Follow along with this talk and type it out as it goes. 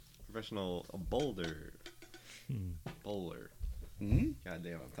Professional bowler. Bowler. God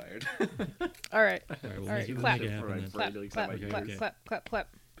damn, I'm tired. All right. We'll All right, make it clap. happen then. Clap, clap, clap, clap, clap, clap.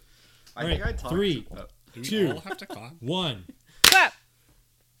 I All think I right, talked 3, Do we 2, all have to clap? 1. Clap.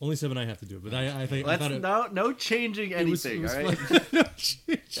 Only Seb and I have to do it, but I think I thought it, no changing anything, was alright? fun. No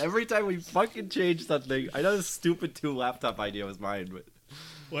change. Every time we fucking change something, I know this stupid 2 laptop idea was mine, but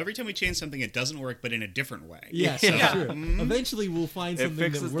Well, every time we change something, it doesn't work, but in a different way. Yes, Yeah. that's true. Eventually, we'll find It something that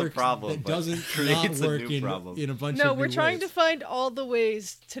fixes the works problem, that but doesn't not creates a work new problem. in a bunch No, of we're new trying ways. to find all the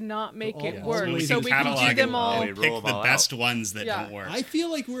ways to not make All- it all work, the ways so to we can catalog do them and all. we pick roll the them all best out. ones that Yeah. don't work. I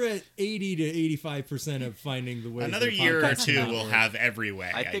feel like we're at 80 to 85% of finding the ways. Another that year or podcasts two, not we'll work. have every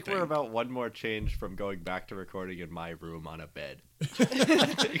way. I think we're about one more change from going back to recording in my room on a bed.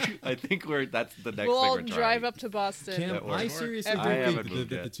 I think that's the next We'll thing all we're trying. drive up to Boston. Cam, That I works. seriously I do haven't think moved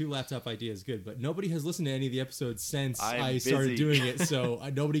that yet. the 2 laptop idea is good, but nobody has listened to any of the episodes since I'm I started busy. doing it, so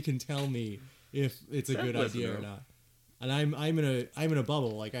nobody can tell me if it's a Seb good listened idea to or it. not. And I'm in a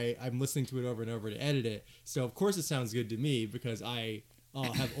bubble. Like I'm listening to it over and over to edit it, so of course it sounds good to me because I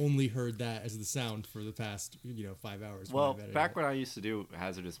have only heard that as the sound for the past 5 hours. Well, I've edited back it. when I used to do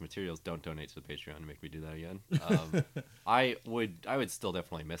hazardous materials, don't donate to the Patreon to make me do that again. I would still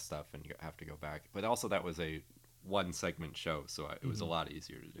definitely miss stuff and have to go back. But also that was a 1 segment show, so it was a lot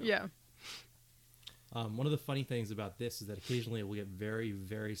easier to do. Yeah. One of the funny things about this is that occasionally it will get very,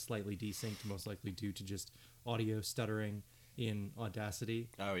 very slightly desynced, most likely due to just audio stuttering in Audacity,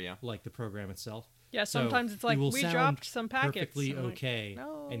 Oh yeah. like the program itself. Yeah, So sometimes it's it like, will we sound dropped some packets. perfectly I'm like, okay,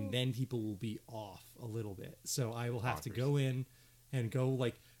 no. and then people will be off a little bit. So I will have to Bonkers. go in and go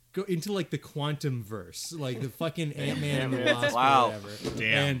into like the quantum verse, like the fucking Ant-Man and the Ant-Man. Wasp Wow. or whatever.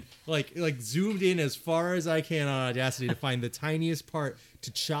 Damn. And like zoomed in as far as I can on Audacity to find the tiniest part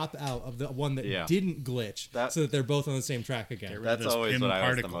to chop out of the one that Yeah. didn't glitch, That- so that they're both on the same track again. Get rid of That's those always PIM what I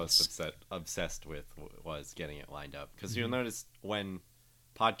was the particles. most obsessed with was getting it lined up. Because you'll notice when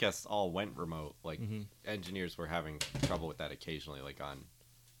podcasts all went remote, like engineers were having trouble with that occasionally. Like on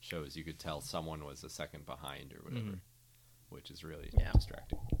shows, you could tell someone was a second behind or whatever, which is really Yeah.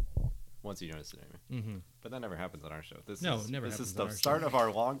 distracting. Once you notice it anyway. But that never happens on our show. This No, is, it never this is happens the on our start show. of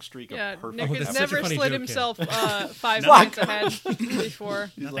our long streak Yeah, of perfect. Nick Oh, has that's such a never funny slid joke, himself 5 Fuck. minutes ahead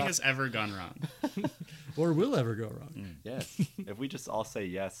before. Nothing has ever gone wrong. Or will ever go wrong. Yes. If we just all say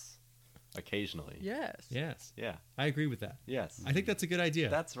yes occasionally. Yes. Yes, Yeah. I agree with that. Yes. I think that's a good idea.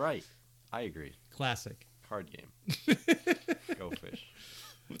 That's right. I agree. Classic. Card game. Go fish.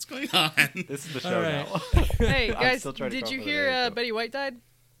 What's going on? This is the show All right. now. Hey, I'm guys, still trying to did come you up with hear an anecdote. Betty White died?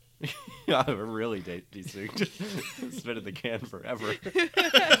 Yeah, we're really desynced. It's been in the can forever.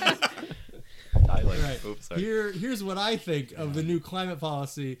 I like. All right. Oops, sorry. Here's what I think of the new climate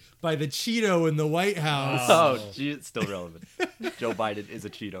policy by the Cheeto in the White House. Oh, gee, it's still relevant. Joe Biden is a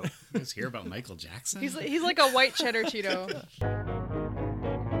Cheeto. You guys hear about Michael Jackson? He's like a white cheddar Cheeto.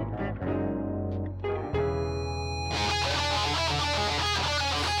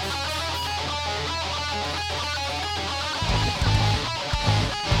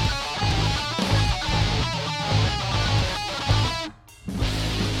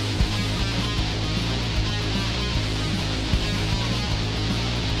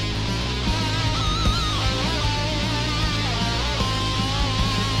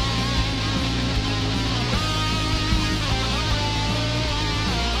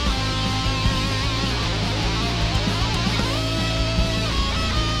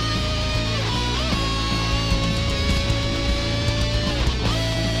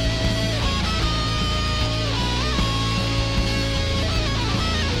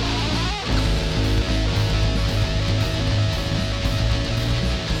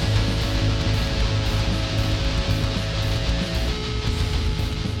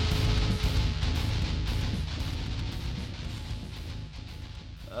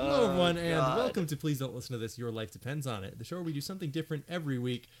 Hello, everyone, and God. welcome to Please Don't Listen to This, Your Life Depends on It, the show where we do something different every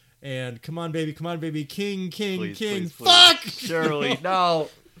week. And come on, baby, king, Please, king. please, please. Fuck! Shirley, no.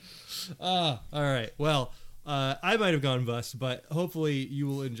 All right. Well, I might have gone bust, but hopefully you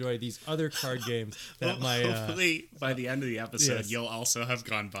will enjoy these other card games that my... Hopefully, by the end of the episode, yes. you'll also have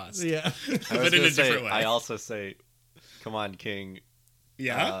gone bust. yeah. I was But in gonna a say, different way. I also say, "Come on, King."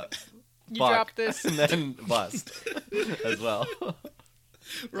 Yeah? You fuck, dropped this. and then bust as well.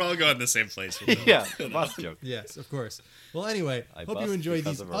 We're all going the same place. With them. Yeah, bust joke. Yes, of course. Well, anyway, I hope you bust enjoy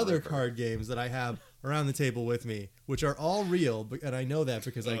because these of a other river. card games that I have around the table with me, which are all real, and I know that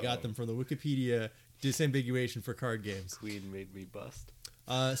because I got them from the Wikipedia disambiguation for card games. Queen made me bust.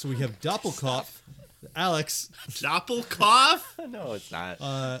 So we have Doppelkopf. Alex, Doppelkopf? No, it's not.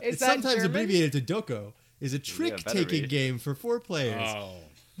 Is it's that sometimes German? abbreviated to Doko, is a trick-taking be. game for 4 players. Oh.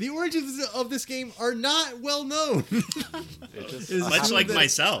 The origins of this game are not well known. It just Is Much assumed like that-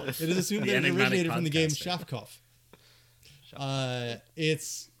 myself. It is assumed The that it enigmatic originated from the game podcaster. Shafkov.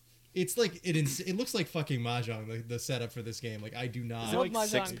 It's like it looks like fucking mahjong. The setup for this game. Like I do Is it not. Love like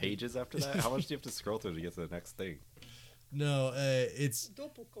 6 Mahjong. pages after that? How much do you have to scroll through to get to the next thing? No, it's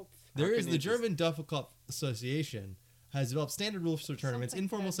Doppelkopf. there How is can the you just- German Doppelkopf Association has developed standard rules for tournaments. Something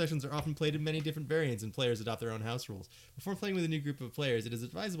Informal bad. sessions are often played in many different variants, and players adopt their own house rules. Before playing with a new group of players, it is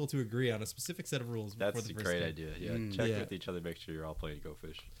advisable to agree on a specific set of rules before That's the a first great game. idea. Yeah, Mm. check Yeah. with each other, make sure you're all playing Go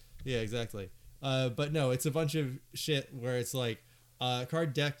Fish. Yeah, exactly. But no, it's a bunch of shit where it's like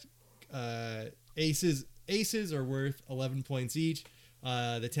card deck aces are worth 11 points each.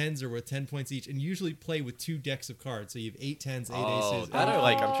 The 10s are worth 10 points each, and usually play with 2 decks of cards. So you have 8 10s, 8 aces. That I eight-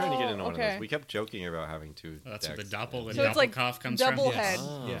 like. I'm trying to get into one of okay. those. We kept joking about having 2 That's where decks. the Doppel and So it's like Doppelkopf comes double from. head.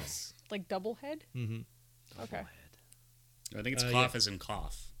 Oh. Yes. Like double head? Mm-hmm. Okay. I think it's Yeah. cough as in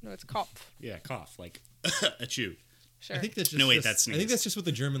cough. No, it's Kopf. Yeah, cough. Like a chew. Sure. I think that's just No, wait, just- that's I think sneeze. that's just what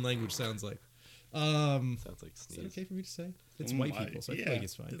the German language sounds like. Sounds like Is that sneeze. okay for me to say? It's Oh white my- people, so I yeah, feel like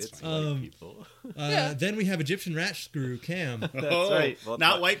it's fine. it's It's fine. white people. Yeah. Then we have Egyptian rat screw Cam. That's right. Well,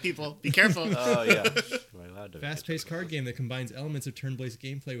 Not but- white people. Be careful. Oh yeah. Am I allowed to? Fast-paced card game that combines elements of turn-based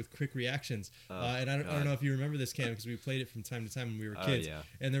gameplay with quick reactions. And I don't God. know if you remember this, Cam, because we played it from time to time when we were Oh, kids. yeah.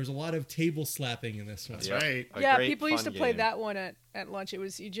 And there was a lot of table slapping in this one. That's Yep. right. A Yeah, great, people used to fun play game. that one at lunch. It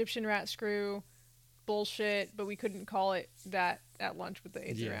was Egyptian rat screw bullshit, but we couldn't call it that at lunch with the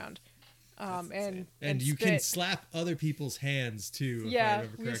aides Yeah. around. insane. And you can spit. slap other people's hands, too, if I Yeah,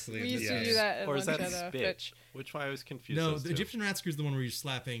 remember we correctly. used to Yes. do that at Or is lunch that at spit? Fitch. Which one I was confused. No, as the to. Egyptian rat screw is the one where you're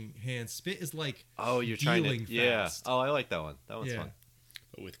slapping hands. Spit is like Oh, you're trying dealing to. Yeah. fast. Oh, I like that one. That one's Yeah. fun.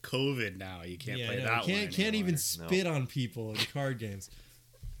 But with COVID now, you can't play no, that one. can't even anymore. spit on people in card games.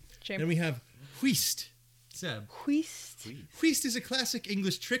 Then Champ. we have Whist. Seb. Whist. Whist is a classic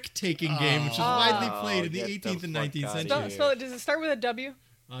English trick-taking game, which is widely Oh, played in the get the 18th and fuck 19th outta century. here. Spell it. Does it start with a W?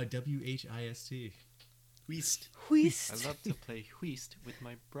 WHIST. Whist. Whist. I love to play whist with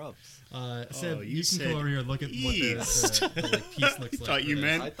my brubs. Seb, you you can said come over here and look at what East. the like, piece looks like. thought you for this.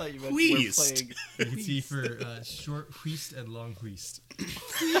 meant I thought you meant whist. we're playing. You can see for short whist and long whist.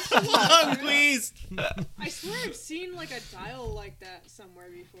 Long whist. I swear I've seen like a dial like that somewhere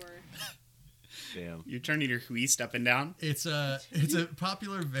before. Damn. You're turning your whist up and down. It's a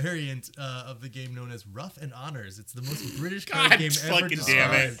popular variant of the game known as Rough and Honors. It's the most British God card game ever fucking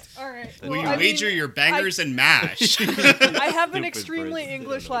damn it. described. All right. Will you wager your bangers and mash? I have an Stupid extremely Brits, they don't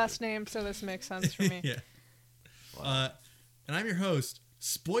English know last name, so this makes sense for me. Yeah. And I'm your host,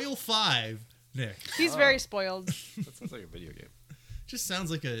 Spoil5, Nick. He's very spoiled. That sounds like a video game. Just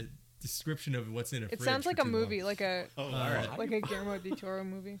sounds like a description of what's in a It fridge sounds for like a too long. movie, like a Oh, all right. like a Guillermo del Toro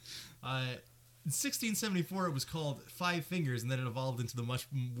movie. In 1674, it was called Five Fingers, and then it evolved into the much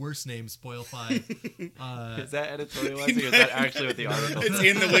worse name, Spoil5. Is that editorializing or is that actually what the article It's says?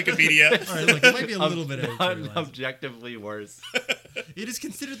 in the Wikipedia. All right, look, it might be a little bit editorialized. Objectively worse. It is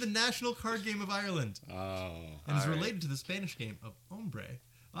considered the national card game of Ireland, Oh. and is All right. related to the Spanish game of Hombre.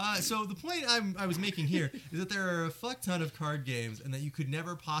 So the point I was making here is that there are a fuck ton of card games, and that you could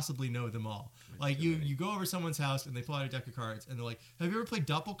never possibly know them all. Like you go over someone's house and they pull out a deck of cards, and they're like, "Have you ever played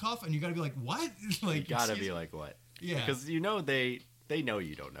Doppelkopf?" And you got to be like, "What?" Like You gotta excuse- be like, what? Yeah. Because you know they know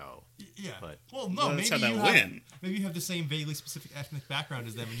you don't know. Yeah. But- Well, no, Well, that's maybe how you they'll have, win. maybe you have the same vaguely specific ethnic background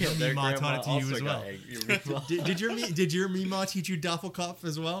as them, and your Their Mima grandma taught it to you also as got well. angry. Did your Mima teach you Doppelkopf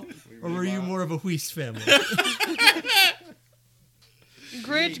as well, or were you more of a Whist family?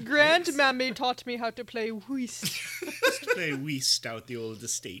 Great grandmammy taught me how to play whist. They whist out the old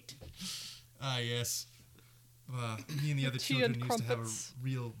estate. Ah, yes. Me and the other Tea children and used to have a crumpets.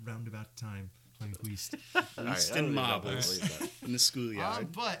 real roundabout time playing Whist. Whist I and don't marbles believe that. in the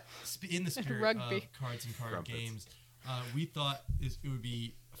schoolyard. But in the spirit Rugby. of cards and card Crumpets. games, we thought it would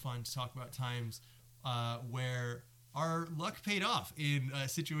be fun to talk about times where our luck paid off in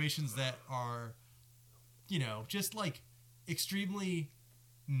situations that are, just like extremely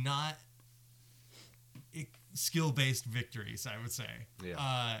not skill-based victories, I would say.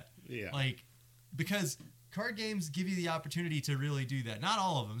 Yeah. Yeah. Like, because card games give you the opportunity to really do that. Not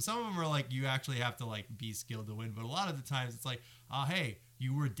all of them. Some of them are like you actually have to like be skilled to win, but a lot of the times it's like, hey,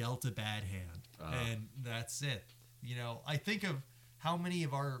 you were dealt a bad hand, and that's it. I think of how many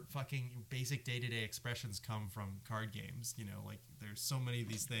of our fucking basic day-to-day expressions come from card games. Like there's so many of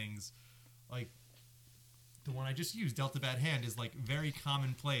these things. Like the one I just used, dealt a bad hand, is like very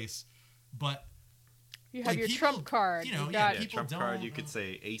commonplace, but You have like, your people- trump card. you know, You yeah, got Yeah, people trump card, don't- you could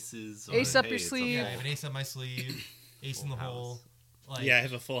say aces. Ace or, up your hey, it's sleeve. yeah, I okay. have an ace up my sleeve, ace in the Full hole. house. Like, Yeah, I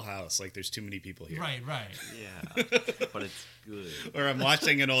have a full house. Like, there's too many people here. Right. Yeah, but it's good. Or I'm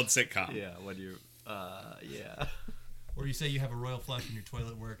watching an old sitcom. Yeah, when you, yeah. Or you say you have a royal flush and your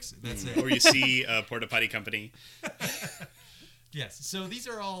toilet works. That's it. Or you see a porta potty company. Yes. So these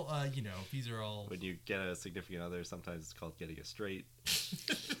are all, these are all When you get a significant other, sometimes it's called getting a straight.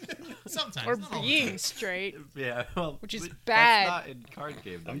 sometimes Or not all the being time. straight. Yeah, well, Which is but bad. That's not in card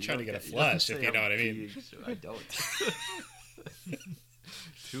game. Though. I'm You trying to don't get a you don't flush, if say you know I'm what I mean. being- I don't.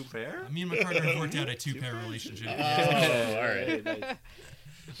 Two pair? Me and my partner have worked out a two-pair relationship. Oh, Yeah. all right. Nice.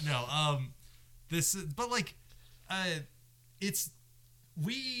 No, but like, it's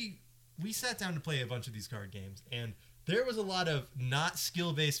we sat down to play a bunch of these card games, and there was a lot of not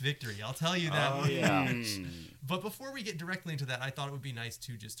skill-based victory. I'll tell you that. Oh, yeah. Mm. But before we get directly into that, I thought it would be nice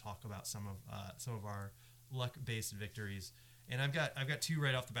to just talk about some of our luck-based victories. And I've got two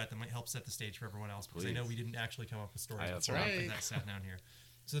right off the bat that might help set the stage for everyone else, because I know Please. we didn't actually come up with stories. That's before right. because I sat down here.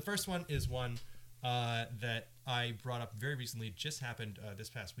 So the first one is one that I brought up very recently, just happened this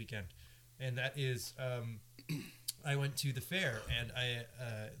past weekend, and that is I went to the fair, and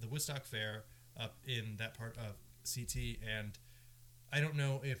the Woodstock Fair up in that part of CT, and I don't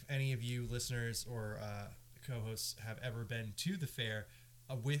know if any of you listeners or co-hosts have ever been to the fair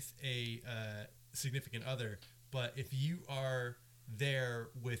with a significant other, but if you are there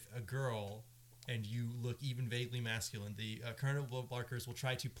with a girl and you look even vaguely masculine, the carnival barkers will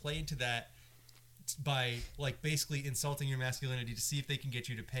try to play into that by like basically insulting your masculinity to see if they can get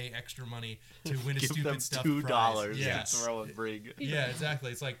you to pay extra money to win a Give stupid them stuff $2 prize. to Yeah. throw a brig. Yeah,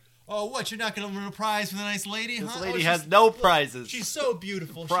 exactly. It's like, oh, what? You're not going to win a prize for the nice lady, This huh? lady Oh, has she's- no prizes. She's so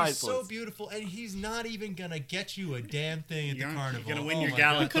beautiful. She's so Priceless. beautiful, and he's not even gonna get you a damn thing at You're the carnival. gonna win Oh your my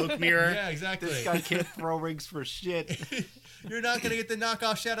gallon God. Coke mirror. Yeah, exactly. This guy can't throw rings for shit. You're not gonna get the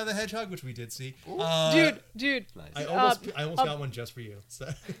knockoff Shadow the Hedgehog, which we did see. Dude, Nice. I almost got one just for you. So.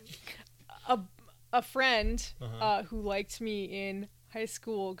 a friend Uh-huh. who liked me in high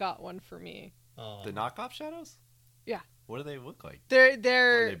school got one for me. Oh. The knockoff shadows? Yeah. What do they look like? They're Are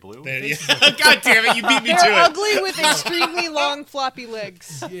they're they blue? God damn it, you beat me they're to it. ugly with extremely long floppy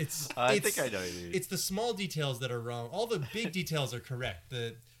legs. I it's- think I know you. It's the small details that are wrong. All the big details are correct.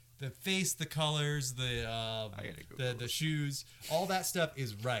 The face, the colors, gotta Google the shoes, all that stuff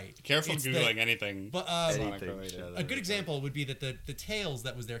is right. Careful It's Googling that- anything. But Sonic Anything related. shadow. a good example would be that the tails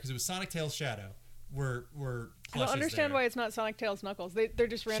that was there, because it was Sonic Tails Shadow, were I don't understand why it's not Sonic Tails Knuckles. They're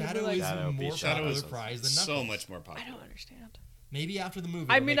just randomly Shadow like. is Shadow a beat more Shadow popular is prize than Knuckles. So much more popular. I don't understand. Maybe after the movie,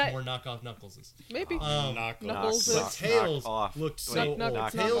 I they'll mean, make I- more knockoff Knuckleses. Maybe. Knuckles. Knuckles But is- Tails off. looked Wait, so knock- old.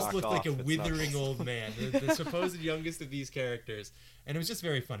 knock- Tails knock looked like a off. It's withering Knuckles. old man, the supposed youngest of these characters, and it was just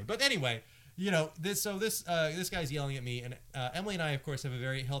very funny. But anyway, this guy's yelling at me, and Emily and I, of course, have a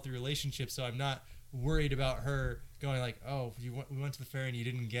very healthy relationship, so I'm not worried about her going like, "Oh, we went to the fair and you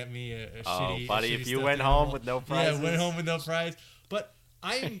didn't get me a shitty." buddy, a shitty if you stuffed went animal." home with no prizes. Yeah, went home with no prize. But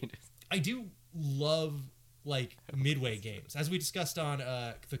I do love like midway games, as we discussed on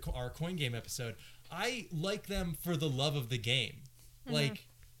our coin game episode. I like them for the love of the game. Like,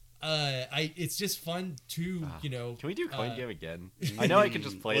 it's just fun to Can we do coin game again? I I know I can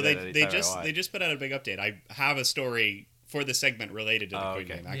just play Well, that anytime I want. they just put out a big update. I have a story for the segment related to the Oh, coin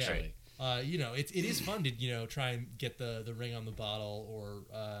okay. game, actually. it is fun to try and get the ring on the bottle, or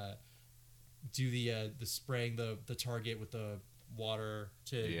do the spraying the target with the water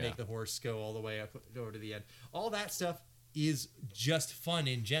to Yeah. make the horse go all the way up over to the end. All that stuff is just fun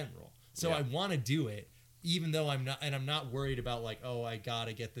in general. So Yeah. I want to do it, even though I'm not worried about like, oh, I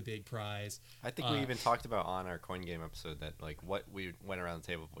gotta get the big prize. I think we even talked about on our coin game episode that like what we went around the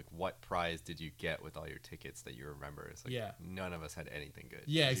table like what prize did you get with all your tickets that you remember? It's like Yeah. none of us had anything good.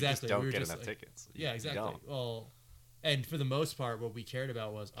 Yeah, You exactly. just don't We were get just enough like- tickets. You- Yeah, you exactly. don't. Well, and for the most part, what we cared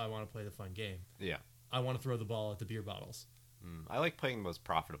about was I want to play the fun game. Yeah. I want to throw the ball at the beer bottles. I like playing the most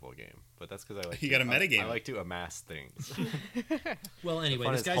profitable game, but that's because I like You got a metagame. I like to amass things. Well, anyway,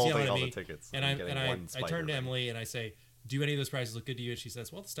 fun this is guy's holding yelling at all the me, tickets and and I getting one I turn spider to ring. Emily and I say, "Do any of those prizes look good to you?" And she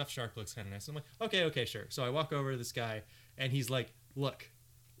says, "Well, the stuffed shark looks kind of nice." I'm like, "Okay, sure." So I walk over to this guy, and he's like, "Look,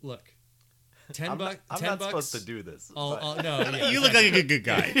 $10 I'm bucks. not supposed to do this. Oh, but- no, yeah, You look like a good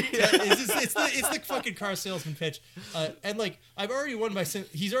guy. it's the fucking car salesman pitch, and like I've already won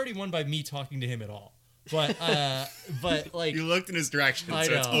he's already won by me talking to him at all, but like You looked in his direction, I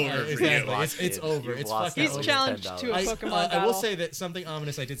so it's know, over for exactly. you. It's over. You've It's lost fucking He's over over. challenged $10. to a Pokemon I will battle. say that something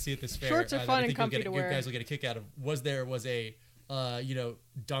ominous I did see at this fair. Shorts are that fun I and think comfy you to wear. guys will get a kick out of. Was a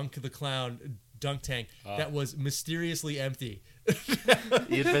Dunk the Clown dunk tank that was mysteriously empty.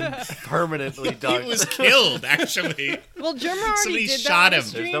 He'd been permanently He dunked. was killed, actually. Well, Jim already Somebody did shot that on him.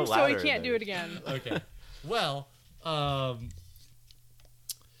 the There's stream, no so he ladder can't there. do it again. Okay. Well,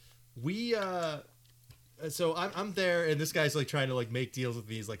 So I'm there, and this guy's like trying to like make deals with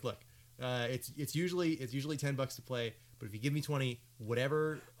me. He's like, look, it's usually $10 to play, but if you give me 20,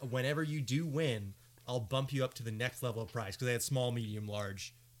 whenever you do win, I'll bump you up to the next level of prize, because they had small, medium,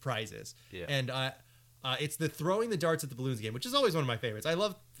 large prizes. Yeah. And it's the throwing the darts at the balloons game, which is always one of my favorites. I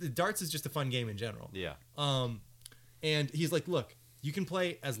love darts is just a fun game in general. Yeah. And he's like, look, you can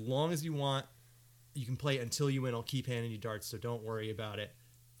play as long as you want. You can play until you win. I'll keep handing you darts, so don't worry about it.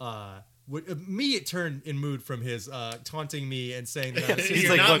 Immediate turn in mood from his taunting me and saying that You're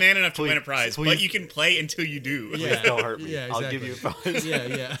like, not "Look, man enough to please- win a prize, please- but you can play until you do. Please don't hurt me. Yeah, I'll give exactly. you a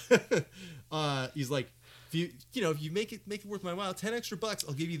prize. yeah. He's like, if you make it worth my while, $10 extra,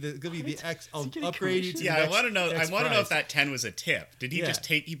 I'll give you the X. I'll getting upgrade you to Yeah, the I next, want to know. I next want to know if prize. that 10 was a tip. Did he Yeah. just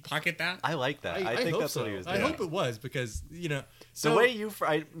he pocket that? I like that. I think hope that's so. what he was I doing. hope it was, because The way you,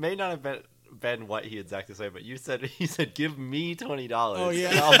 I may not have been what he exactly said, but he said, give me $20. Oh, yeah.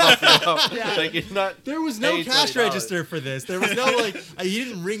 And I'll bump you up. Yeah. Like, you're not there was no paying cash $20. register for this. There was no he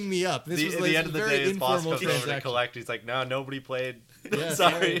didn't ring me up. This was At like the end of the very day, his boss informal comes over to transaction. collect. He's like, no, nobody played. Yeah,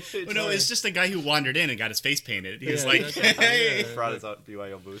 Sorry. Oh, no, it's just a guy who wandered in and got his face painted. He was Yeah, like, exactly. hey, Yeah. Brought his own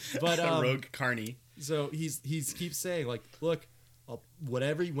BYO booth. But a rogue carny. so he's keeps saying like, look,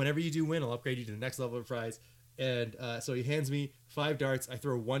 whenever you do win, I'll upgrade you to the next level of prize. And so he hands me 5 darts. I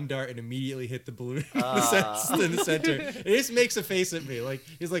throw 1 dart and immediately hit the balloon in the center. And he just makes a face at me, like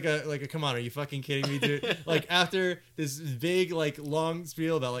he's like a come on, are you fucking kidding me, dude? Like after this big long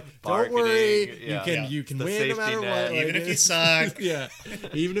spiel about like, don't worry, Bargaining, yeah. you can The win no safety matter net. what, Even like, if you suck. yeah,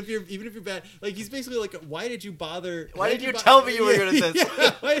 even if you're bad. Like he's basically like, why did you bother? Why did you tell me you were good at this?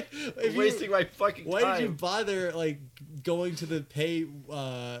 Yeah, if you- Wasting my fucking time. why did you bother like going to the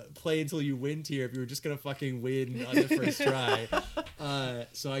play until you win tier if you were just gonna fucking win on the first try?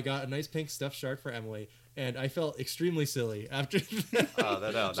 So I got a nice pink stuffed shark for Emily, and I felt extremely silly after that. Oh,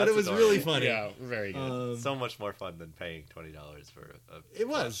 that's but it was adorable. really funny. Yeah, very good. So much more fun than paying $20 for a It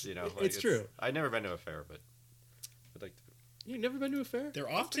was. plush, It's true. I've never been to a fair, but I'd like to. You've never been to a fair? They're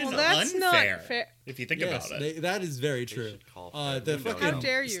often Well, that's unfair, not fair. if you think Yes, about it. that is very true. should call The for it. fucking How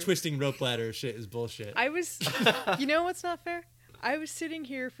dare you. twisting rope ladder shit is bullshit. I was, you know what's not fair? I was sitting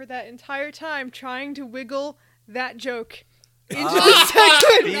here for that entire time trying to wiggle that joke into the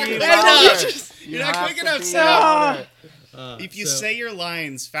segment. Be And then louder. you just- You're not have quick to enough, be Sam. louder. If you so- say your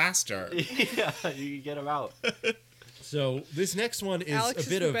lines faster, Yeah, you can get them out. So this next one is Alex a is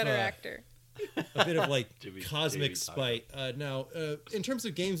bit the of better actor. a bit of like Jimmy cosmic Tyler. spite. Now, in terms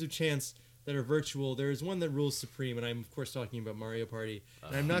of games of chance that are virtual, there is one that rules supreme, and I'm of course talking about Mario Party.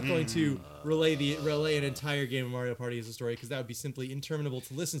 And I'm not going to relay an entire game of Mario Party as a story, because that would be simply interminable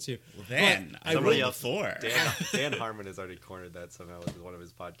to listen to. then But I I Somebody will- rolled else- before. Dan Harmon has already cornered that somehow with one of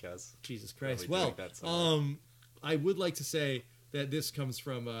his podcasts. Jesus Christ. Probably Well, doing that somewhere. I would like to say that this comes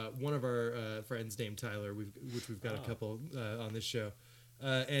from one of our friends named Tyler, which we've got a couple on this show,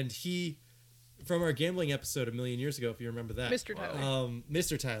 and he, from our gambling episode a million years ago, if you remember that, Mr. Tyler.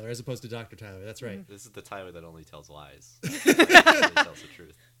 Mr. Tyler, as opposed to Dr. Tyler. That's right. This is the Tyler that only tells lies. He tells the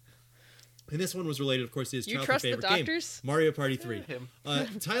truth. And this one was related, of course, to his You childhood trust the favorite game, doctors? Mario Party 3. Him.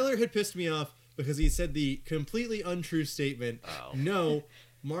 Tyler had pissed me off because he said the completely untrue statement, Oh. no,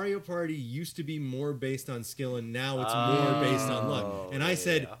 Mario Party used to be more based on skill and now it's more based on luck. And I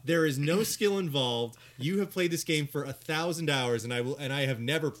said, yeah. there is no skill involved. You have played this game for 1,000 hours and I have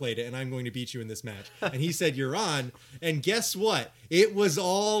never played it, and I'm going to beat you in this match. And he said, you're on. And guess what? It was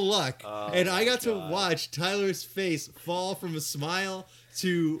all luck. And I got to watch Tyler's face fall from a smile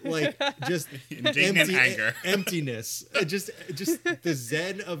to like just Indignant anger. emptiness, just the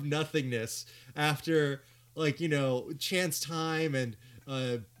zen of nothingness after chance time and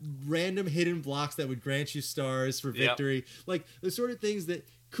random hidden blocks that would grant you stars for victory, like the sort of things that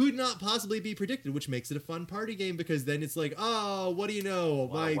could not possibly be predicted, which makes it a fun party game, because then it's like, oh, what do you know,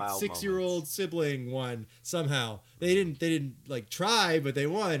 my wow 6-year-old sibling won somehow. They didn't like try, but they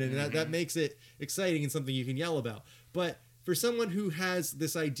won, and that makes it exciting and something you can yell about. But for someone who has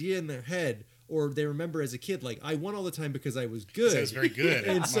this idea in their head, or they remember as a kid, like, I won all the time because I was good. So I was very good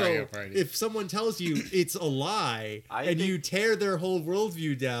And at so Mario Party. if someone tells you it's a lie I and think- you tear their whole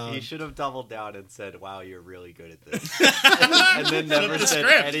worldview down, He should have doubled down and said, wow, you're really good at this. and then never the said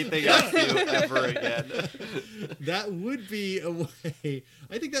script. anything else to you ever again. that would be a way.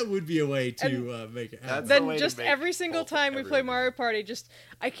 I think that would be a way to make it happen. That's the way Then to just make every single both time we play everyone. Mario Party,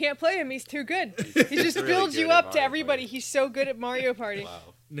 I can't play him. He's too good. He just really builds good you at up to Mario everybody. Party. He's so good at Mario Party. Wow.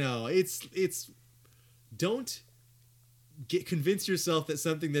 No, it's don't convince yourself that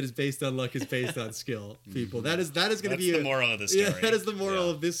something that is based on luck is based on skill, people. That is going to That's be the moral of the story. Yeah, that is the moral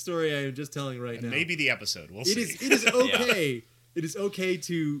Yeah. of this story I am just telling right And now. maybe the episode. We'll It see. is okay It is okay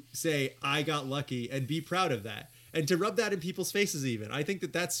to say, I got lucky, and be proud of that. And to rub that in people's faces even. I think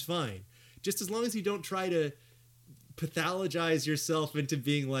that that's fine. Just as long as you don't try to pathologize yourself into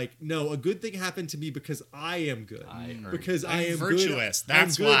being like, no, a good thing happened to me because I am good. Because I am virtuous. Good.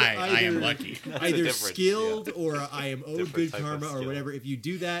 That's I'm good why I am either- lucky. a Either different- skilled or I am owed Different good type of karma or skill. whatever. If you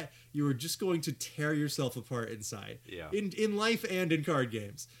do that, you are just going to tear yourself apart inside. Yeah. In life and in card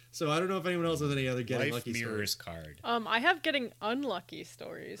games. So I don't know if anyone else has any other getting Life lucky mirrors stories. card. I have getting unlucky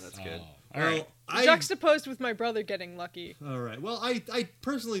stories. That's good. All right. I Juxtaposed with my brother getting lucky. All right. Well, I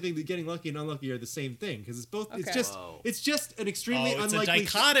personally think that getting lucky and unlucky are the same thing because it's both. It's Okay. just Whoa. it's just an extremely Oh, it's a unlikely.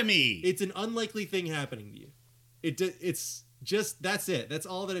 dichotomy. It's an unlikely thing happening to you. It's just that's it. That's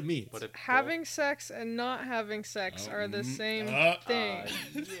all that it means. What if Having sex and not having sex are the same thing.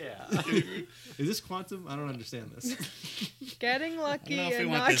 yeah. Is this quantum? I don't understand this. Getting I don't lucky know if we and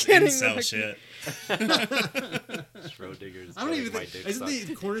want not this getting incel lucky. shit. Schrodinger's. I don't even my think. dick Isn't sucked.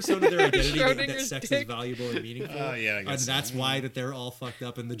 the cornerstone of their identity that Schrodinger's sex is dick. valuable and meaningful? Oh, yeah, I And guess so. that's why that they're all fucked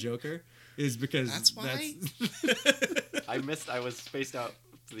up in the Joker is because That's why? I was spaced out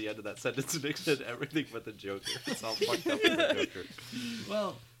to the end of that sentence and it said everything but the Joker. It's all fucked up in the Joker.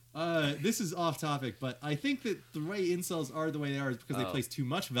 Well, this is off topic, but I think that the way incels are the way they are is because they Oh. place too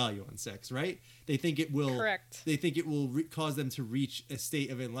much value on sex, right? They think it will. Correct. They think it will cause them to reach a state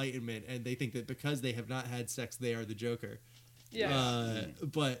of enlightenment, and they think that because they have not had sex, they are the Joker. Yes.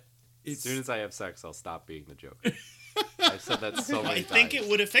 But As it's soon as I have sex, I'll stop being the Joker. I've said that so many I times. think it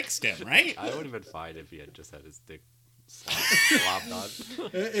would have fixed him, right? I would have been fine if he had just had his dick slobbed on.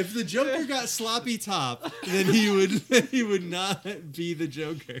 if the Joker got sloppy top, then he would not be the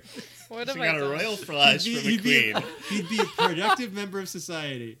Joker. What She have I got a done? royal flush from a queen. He'd be a productive member of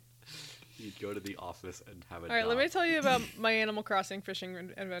society. You'd go to the office and have a All right, let job. me tell you about my Animal Crossing fishing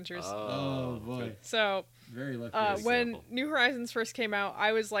adventures. Oh, boy. So, Very lucky. when example. New Horizons first came out,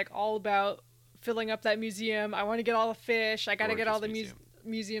 I was like all about filling up that museum. I want to get all the fish. I got to get all the Gorgeous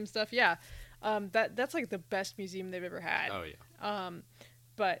museum stuff. Yeah, that's like the best museum they've ever had. Oh yeah.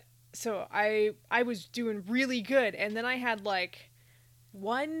 But so I was doing really good, and then I had like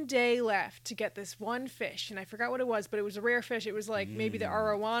one day left to get this one fish, and I forgot what it was, but it was a rare fish. It was like maybe the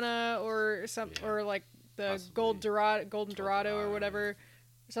arowana or some Yeah. or like the Possibly. golden dorado or Dorado. whatever,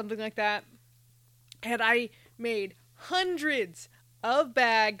 something like that. And I made hundreds of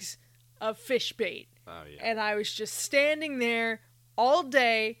bags of fish bait. Oh yeah. And I was just standing there all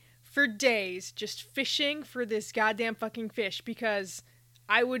day for days just fishing for this goddamn fucking fish because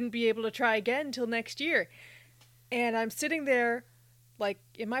I wouldn't be able to try again until next year. And I'm sitting there like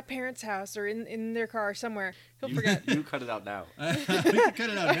in my parents' house or in their car somewhere. He'll forget. You cut it out now. we can cut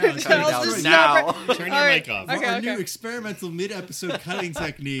it out now. It's Cut it fine. out It's now. fine. Turn All your right. mic off. Okay, Our okay. new experimental mid-episode cutting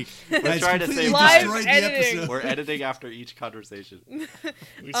technique We're has trying to completely save Live destroyed the editing. episode. We're editing after each conversation.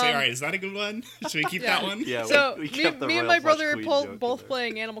 We say, all right, is that a good one? Should we keep that one? Yeah. So we me, kept the me and Royal my Flush brother Queen are joke in both there.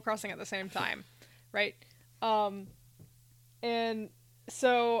 playing Animal Crossing at the same time, right? And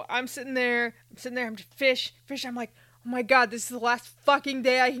so I'm sitting there, I'm just fish. I'm like, oh my god, this is the last fucking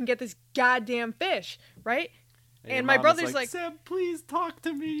day I can get this goddamn fish, right? your And my mom is brother's like, Sam, please talk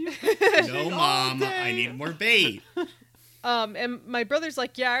to me. No, Mom, I need more bait. and my brother's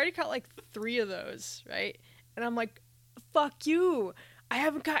like, yeah, I already caught like 3 of those, right? And I'm like, fuck you, I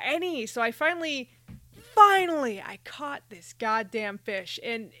haven't caught any. So I finally I caught this goddamn fish.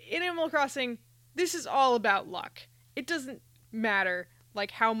 And in Animal Crossing, this is all about luck. It doesn't matter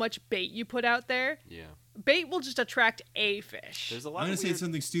like how much bait you put out there. Yeah. Bait will just attract a fish. There's a I'm lot gonna of say weird...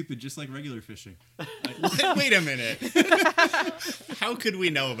 something stupid, just like regular fishing. Wait a minute. How could we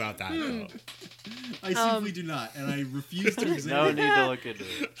know about that? though? I simply do not, and I refuse to No examine. need to look into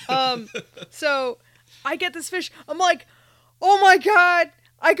it. So I get this fish. I'm like, oh my god,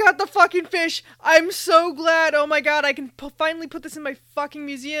 I got the fucking fish. I'm so glad. Oh my god, I can finally put this in my fucking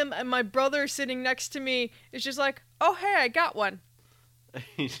museum. And my brother sitting next to me is just like, oh hey, I got one.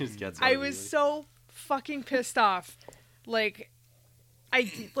 He just gets I one was immediately. so fucking pissed off. Like,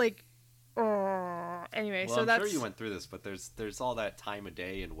 anyway, Well, so I'm that's sure you went through this, but there's all that time of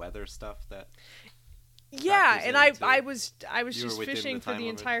day and weather stuff that yeah, factors and into I it. was You were just within fishing the for time the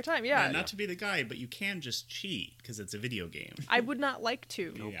limit. entire time. Yeah, Yeah, not to be the guy, but you can just cheat because it's a video game. I would not like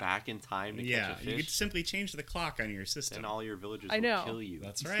to. go Yeah. back in time to Yeah, catch a you could fish, simply change the clock on your system. and all your villagers I know. will kill you.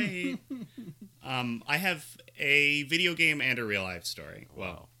 That's right. I have a video game and a real life story.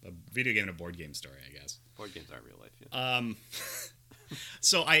 Well, a video game and a board game story, I guess. Board games aren't real life. Yeah.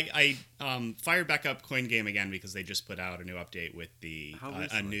 So I fired back up Coin Game again because they just put out a new update with the How a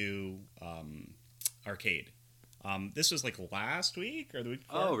recently? new arcade. This was like last week or the week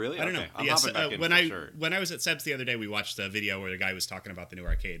before. Oh, really? I don't know. Okay. I'm Yes, hopping back in when for I sure. when I was at Seb's the other day, we watched a video where the guy was talking about the new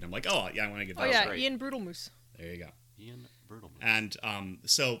arcade, and I'm like, oh yeah, I want to get that. Oh yeah, great. Ian Brutalmoose. There you go. Ian Bertelman. And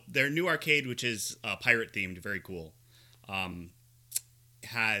so their new arcade, which is pirate themed, very cool,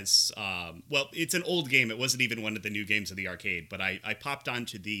 has well, it's an old game. It wasn't even one of the new games of the arcade, but I popped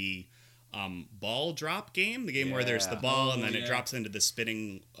onto the ball drop game, the game where there's the Yeah. ball and Oh, then it yeah. drops into the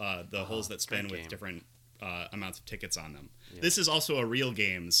spinning the holes that spin great with game. different amounts of tickets on them. Yeah. This is also a real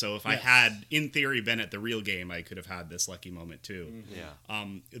game, so if I Yes. had, in theory, been at the real game, I could have had this lucky moment too. Yeah.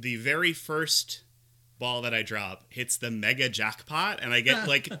 The very first ball that I drop hits the mega jackpot, and I get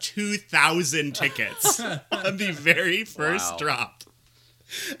like 2,000 tickets on the very first Wow. drop.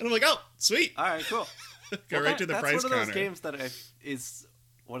 And I'm like, oh, sweet. All right, cool. Go right to the that's prize one of counter. those games that is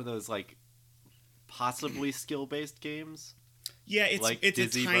one of those like possibly skill-based games. Yeah, it's like a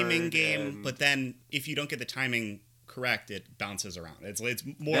Dizzy timing Bird game, and- but then if you don't get the timing correct, it bounces around. It's more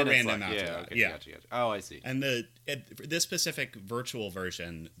Then it's random like, after yeah, that. okay, Yeah. gotcha. Oh, I see. And this specific virtual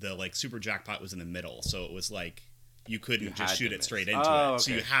version, the like super jackpot was in the middle, so it was like you couldn't You just had shoot to it miss. straight into Oh, it.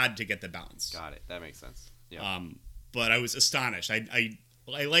 So you okay. had to get the bounce. Got it. That makes sense. Yeah. But I was astonished.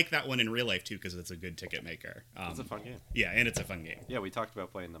 I like that one in real life too because it's a good ticket maker. It's a fun game. Yeah, and it's a fun game. Yeah, we talked about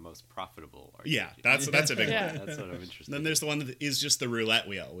playing the most profitable arcade Yeah, game. that's a big Yeah. one. That's what I'm interested Then in. there's the one that is just the roulette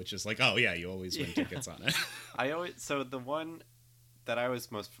wheel, which is like, oh yeah, you always win tickets on it. So the one that I was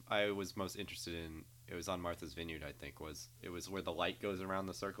most interested in, it was on Martha's Vineyard, I think, it was where the light goes around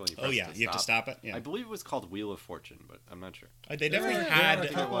the circle and you press Oh yeah, you have to stop it. Yeah, I believe it was called Wheel of Fortune, but I'm not sure. they definitely There had. are a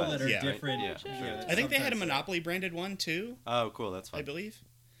couple was. that are Yeah. different. Yeah, sure. I think they had a sometimes. Monopoly branded one too. Oh, cool. That's fine. I believe.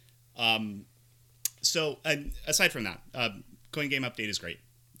 So aside from that, Coin Game Update is great,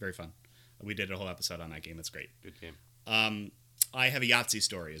 very fun. We did a whole episode on that game. It's great. Good game. I have a Yahtzee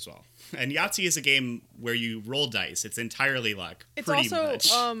story as well, and Yahtzee is a game where you roll dice. It's entirely luck. It's pretty also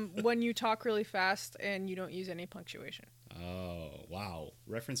much. when you talk really fast and you don't use any punctuation. Oh wow!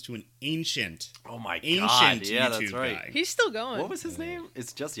 Reference to an ancient Oh my ancient god. Yeah, YouTube that's right. guy. He's still going. What was his name?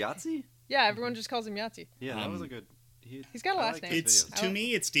 It's just Yahtzee? Yeah, everyone just calls him Yahtzee. Yeah, that was a good. He's got a I last like name. his It's videos. to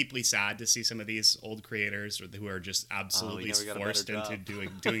me, it's deeply sad to see some of these old creators who are just absolutely never got a forced better into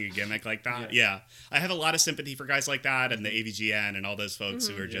job. doing a gimmick like that. Yeah. I have a lot of sympathy for guys like that and the AVGN and all those folks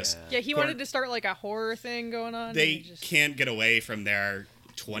who are just Yeah, he Cor- wanted to start like a horror thing going on. and they he just... can't get away from their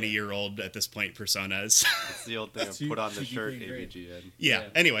 20-year-old at this point personas. It's the old thing of Too- put on the too shirt, deeply ingrained. AVGN. yeah. Yeah.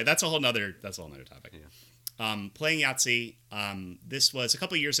 Anyway, that's a whole nother topic. Yeah. Playing Yahtzee. This was a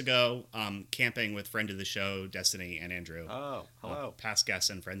couple years ago. Camping with friend of the show, Destiny and Andrew. Oh, hello. Past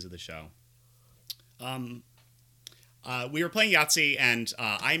guests and friends of the show. We were playing Yahtzee, and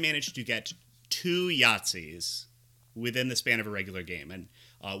I managed to get 2 Yahtzees within the span of a regular game. And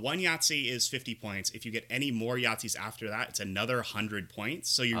one Yahtzee is 50 points. If you get any more Yahtzees after that, it's another 100 points.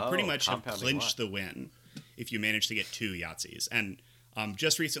 So you pretty much have compounding clinched the win if you manage to get 2 Yahtzees. And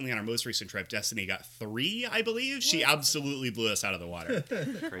just recently on our most recent trip, Destiny got 3, I believe. She absolutely blew us out of the water.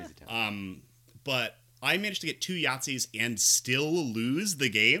 Crazy town. But I managed to get 2 Yahtzees and still lose the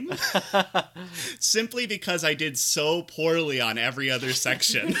game simply because I did so poorly on every other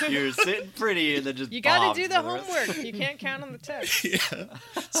section. You're sitting pretty and then just You got bombed to do the for rest. homework. You can't count on the text.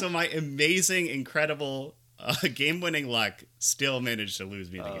 So my amazing, incredible game-winning luck still managed to lose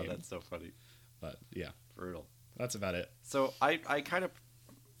me the Oh, game. that's so funny. But yeah, Brutal. that's about it. So I kind of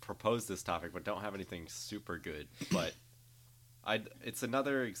proposed this topic, but don't have anything super good. But it's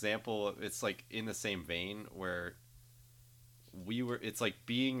another example. It's like in the same vein where it's like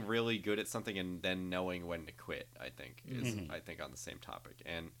being really good at something and then knowing when to quit. I think is I think on the same topic.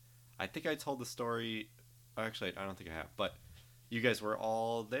 And I think I told the story. Actually, I don't think I have. But you guys were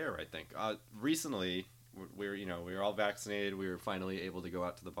all there. I think recently we were all vaccinated. We were finally able to go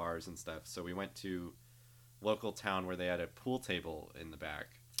out to the bars and stuff. So we went to local town where they had a pool table in the back.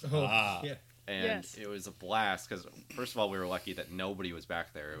 Oh, Ah. yeah. And Yes. it was a blast because, first of all, we were lucky that nobody was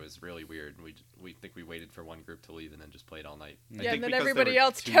back there. It was really weird. We think we waited for one group to leave and then just played all night. I Yeah, think and then because they everybody were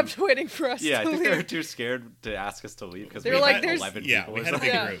else too- kept waiting for us Yeah, I to think leave. they were too scared to ask us to leave because They we were had like, there's- 11 Yeah, people. we or had a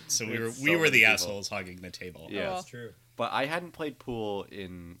big something. Yeah. group, so we We were had so we were many the people. assholes hogging the table. Yeah. Oh. That's true. But I hadn't played pool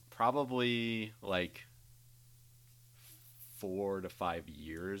in probably like 4 to 5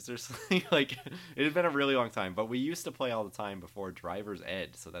 years or something. Like it had been a really long time. But we used to play all the time before Driver's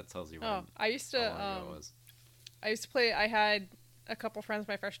Ed, so that tells you when, Oh, I used how to. long ago it was. I used to play. I had a couple friends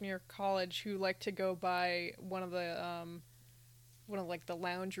my freshman year of college who liked to go by one of like the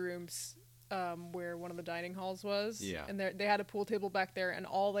lounge rooms where one of the dining halls was. Yeah. And they had a pool table back there, and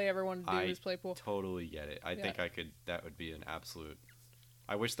all they ever wanted to do I was play pool. Totally get it. I Yeah. think I could. That would be an absolute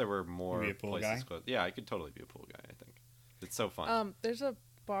I wish there were more be a pool places guy? close. Yeah, I could totally be a pool guy. I think it's so fun. There's a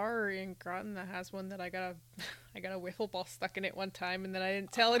bar in Groton that has one that I got a wiffle ball stuck in it one time, and then I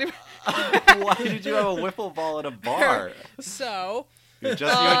didn't tell anybody. Why did you have a wiffle ball at a bar? So, You had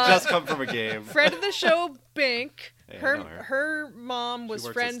just come from a game. friend of the show, Bink. Hey, I her know her. her mom was she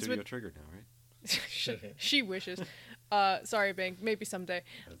works friends at Studio with. Trigger now, right? she wishes. Sorry, Bink. Maybe someday.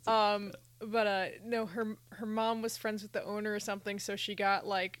 No, her mom was friends with the owner or something, so she got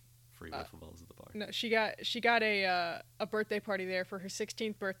like. Free wiffle balls at the bar. No, she got a birthday party there for her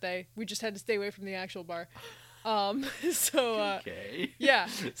 16th birthday. We just had to stay away from the actual bar. Okay. Yeah.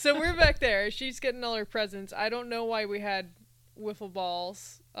 So we're back there. She's getting all her presents. I don't know why we had wiffle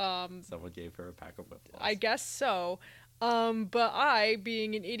balls. Someone gave her a pack of wiffle balls. I guess so. But I,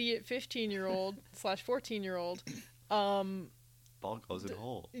 being an idiot 15-year-old / 14-year-old, Ball goes in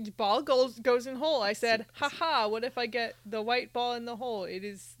hole. ball goes in hole. I said, haha, what if I get the white ball in the hole? It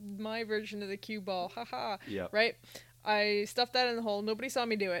is my version of the cue ball. Haha. Yeah. Right? I stuffed that in the hole. Nobody saw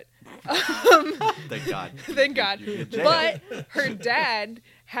me do it. Thank God. Thank God. You get jailed. But her dad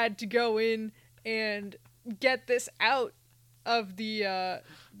had to go in and get this out of the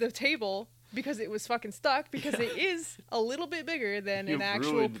table because it was fucking stuck, because it is a little bit bigger than You've an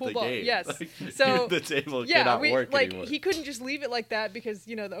actual ruined pool the ball. game. Yes. Like, So the table yeah, cannot work like anymore. he couldn't just leave it like that, because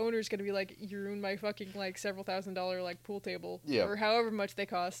the owner's gonna be like, you ruined my fucking like several $1,000 like pool table, Yeah. or however much they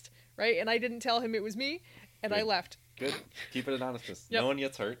cost, right? And I didn't tell him it was me, and I Good. left. Good. Keep it anonymous. Yep. No one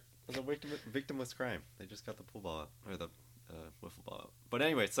gets hurt. It was a victimless crime. They just got the pool ball out, or the wiffle ball out. But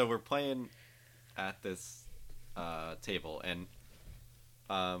anyway, so we're playing at this table, and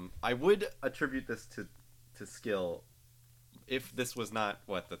I would attribute this to skill if this was not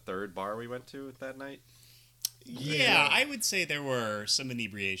the third bar we went to that night. Yeah, I would say there were some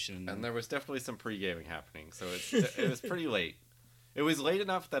inebriation. And there was definitely some pre-gaming happening, so it was pretty late. It was late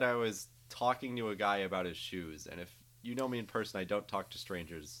enough that I was talking to a guy about his shoes, and if you know me in person, I don't talk to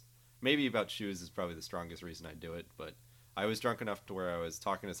strangers. Maybe about shoes is probably the strongest reason I do it, but I was drunk enough to where I was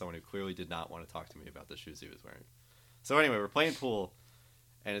talking to someone who clearly did not want to talk to me about the shoes he was wearing. So anyway, we're playing pool,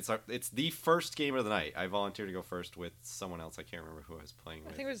 and it's the first game of the night. I volunteered to go first with someone else. I can't remember who I was playing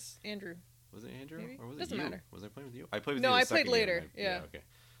with. I think it was Andrew. Was it Andrew? Maybe? Or was Doesn't it you? matter. Was I playing with you? I played with No, you. I the played second game, later, right? yeah. Okay.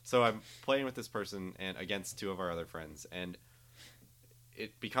 So I'm playing with this person and against two of our other friends, and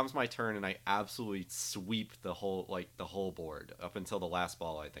it becomes my turn, and I absolutely sweep the whole board up until the last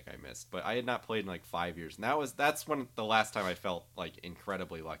ball I think I missed. But I had not played in like 5 years, and that's when the last time I felt like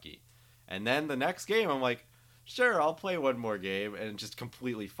incredibly lucky. And then the next game, I'm like, sure, I'll play one more game, and just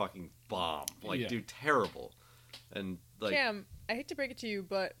completely fucking bomb, do terrible, and like Cam, I hate to break it to you,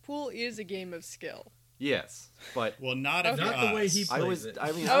 but pool is a game of skill. yes, but Well, not if Okay. you're Not the way us. he I plays was. it.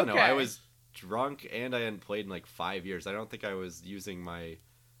 I mean, I don't know. I Okay. was drunk and I hadn't played in like 5 years. I don't think I was using my,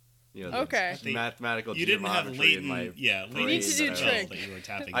 the Okay. mathematical. You didn't have geometry in latent, my You need to do brain the that I trick. that you were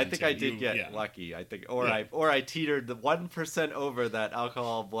tapping I think into. I did get yeah. lucky. I think, Yeah. I teetered the 1% over that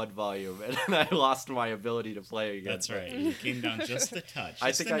alcohol blood volume, and then I lost my ability to play again. That's right. You came down just a touch. I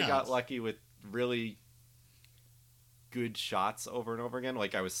just think enough. I got lucky with really good shots over and over again.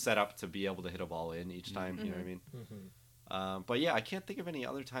 Like I was set up to be able to hit a ball in each time. You know what I mean? But yeah, I can't think of any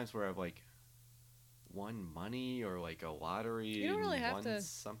other times where I've like won money or like a lottery. You don't really and have won to-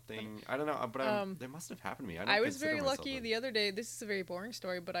 something. I don't know, but there must have happened to me. I was very lucky the other day. This is a very boring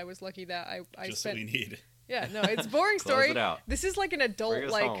story, but I was lucky that I Just spent. what we need. Yeah, no, it's a boring Close story. it out. This is like an Bring adult,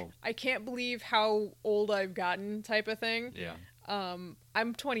 us like home. I can't believe how old I've gotten type of thing. Yeah.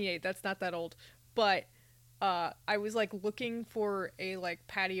 I'm 28. That's not that old, but I was like looking for a like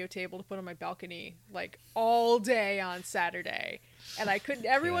patio table to put on my balcony like all day on Saturday, and I couldn't.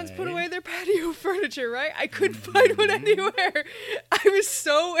 Everyone's put Okay. away their patio furniture, right? I couldn't find one anywhere. I was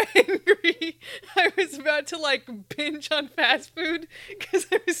so angry. I was about to like binge on fast food because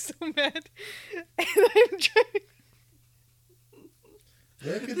I was so mad, and I'm trying.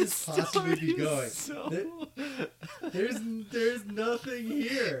 Where could this possibly be going? So... There's nothing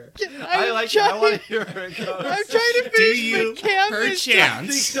here. I like it. I want to hear where it goes. I'm trying to Do finish you, my Cam is I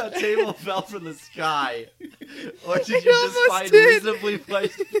perchance, think that table fell from the sky. Or did you It just almost find did. reasonably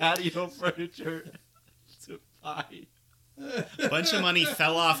placed patio furniture to buy? a bunch of money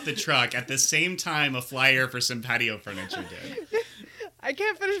fell off the truck at the same time a flyer for some patio furniture did? I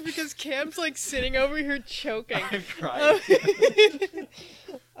can't finish because Cam's like sitting over here choking. I'm crying.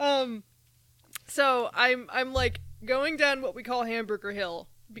 So I'm like going down what we call Hamburger Hill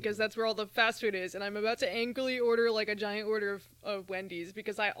because that's where all the fast food is, and I'm about to angrily order like a giant order of Wendy's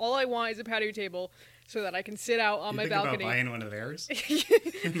because all I want is a patio table so that I can sit out on You my think balcony. about buying one of theirs?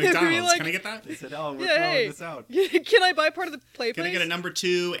 It'd be McDonald's. like, Can I get that? They said, "Oh, we're Yeah, throwing hey. this out." Can I buy part of the play Can I place? get a number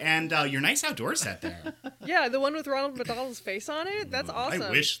 2 and your nice outdoor set there? Yeah, the one with Ronald McDonald's face on it. That's awesome. I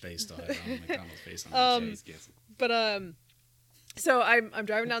wish they still had McDonald's face on it. Um, Jeez, yes. But so I'm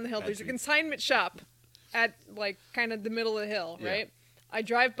driving down the hill. There's a That's- consignment shop at like kind of the middle of the hill, Yeah. right? I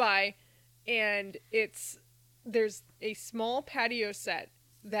drive by, and there's a small patio set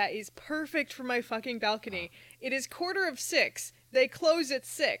that is perfect for my fucking balcony. It is 5:45. They close at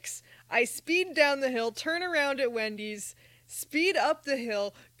 6. I speed down the hill, turn around at Wendy's, speed up the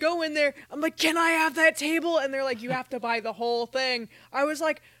hill, go in there. I'm like, can I have that table? And they're like, you have to buy the whole thing. I was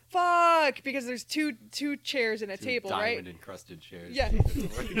like, fuck, because there's two chairs and a Two table, right? diamond encrusted chairs. Yeah.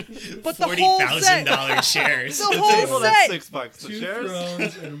 But the whole set, $40,000 shares. the The whole table that's set, $6. The 2 chairs.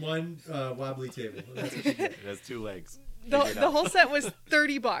 thrones and 1 wobbly table. That's what you get. It has 2 legs. the whole set was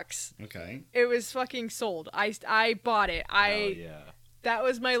 $30. Okay. It was fucking sold. I bought it. Oh yeah. That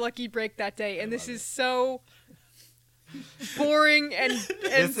was my lucky break that day, and this love is so boring and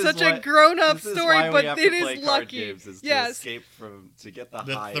This is such a what- grown-up This is story, why we but have it to play is card lucky. games, is to Yes. escape to get the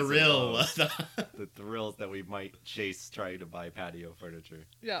The highs and thrill. lows. The thrills that we might chase trying to buy patio furniture.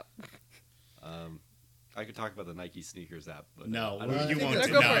 Yeah. I could talk about the Nike sneakers app, but No, I you don't think won't. that's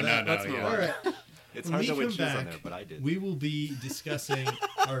Go No, for it. no, no. Let's move yeah. on. All right. It's When hard we to win come shoes on back, there, but I did. We will be discussing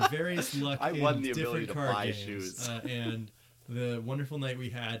our various luck I in won the ability different to card buy games, shoes. and the wonderful night we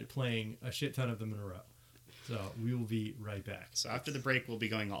had playing a shit ton of them in a row. So we will be right back. So after the break, we'll be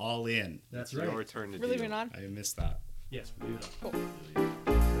going all in. That's Your right. return to We're leaving it on. I missed that. Yes, we'll leave it on. Cool.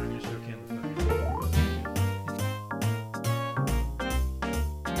 I'm going to show Ken the photo.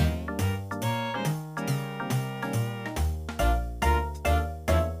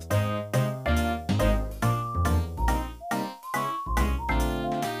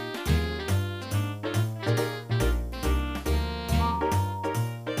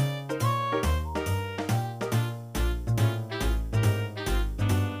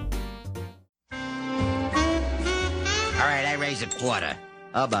 All right, I raise a quarter.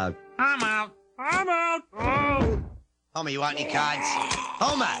 How about? I'm out. I'm out. Oh. Homer, you want any cards?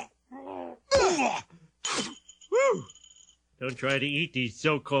 Homer! Don't try to eat these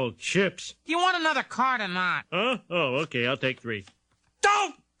so-called chips. Do you want another card or not? Huh? Oh, okay, I'll take 3.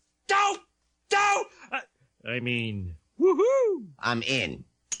 Don't! I mean, woohoo! I'm in.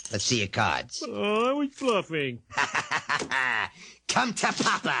 Let's see your cards. Oh, I was bluffing. Come to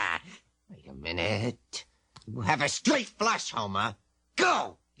Papa! Wait a minute. You have a straight flush, Homer.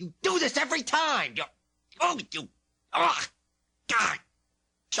 Go! You do this every time! You... Ugh! God!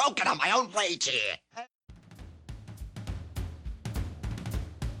 Choking on my own rage here!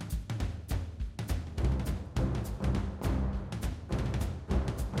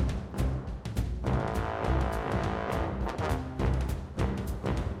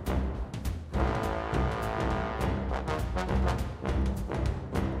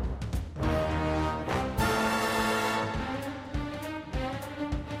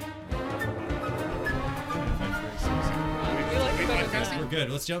 We like it better than We're good.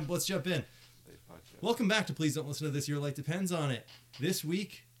 Let's jump in. Welcome back to Please Don't Listen to This. Your life depends on it. This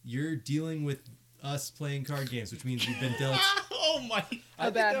week, you're dealing with us playing card games, which means you've been dealt. Oh my! I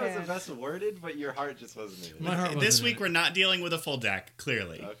think bad that was hand. the best worded, but your heart just wasn't in it. My heart wasn't This in week it. we're not dealing with a full deck.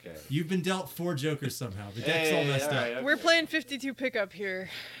 Clearly. Okay. You've been dealt 4 jokers somehow. The deck's all Hey, messed all up. right, okay. We're playing 52 pickup here.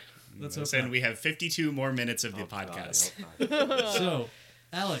 Let's hope And not. we have 52 more minutes of the Oh, God, I podcast. hope not. So,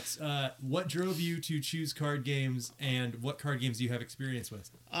 Alex, what drove you to choose card games, and what card games do you have experience with?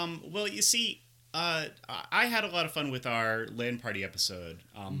 Well, you see, I had a lot of fun with our LAN party episode,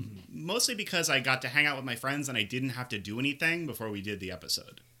 mostly because I got to hang out with my friends and I didn't have to do anything before we did the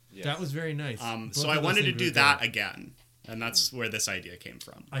episode. Yes. That was very nice. Both So of I those wanted to things do were that good. again, and that's where this idea came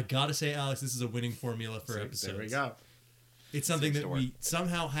from. I gotta say, Alex, this is a winning formula for episodes. There we go. It's something Seems that to we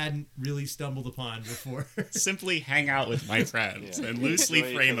somehow hadn't really stumbled upon before. Simply hang out with my friends Yeah. and loosely Enjoy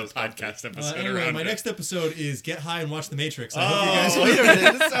each frame a other's company. podcast episode Anyway, around my it. next episode is Get High and Watch The Matrix. I Oh, hope you guys Wait a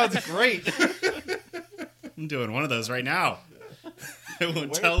minute, this sounds great. I'm doing one of those right now. I won't Where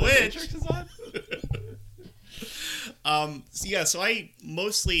tell the which. Matrix is on? So I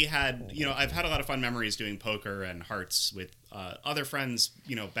mostly had, I've had a lot of fun memories doing poker and hearts with other friends,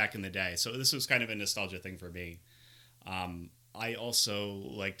 back in the day. So this was kind of a nostalgia thing for me. I also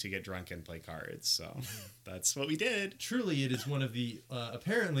like to get drunk and play cards, so that's what we did. Truly, it is one of the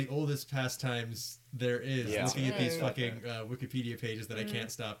apparently oldest pastimes there is. Yeah. Looking at these Yeah. fucking Wikipedia pages that I can't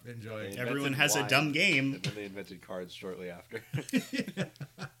stop enjoying. Yeah. Everyone Invented has a wine. dumb game. And then they invented cards shortly after.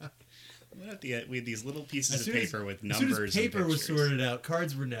 We had these little pieces As of soon as- paper with As soon numbers. as paper and was pictures. sorted out,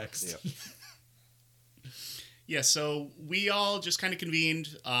 cards were next. Yep. Yeah, so we all just kind of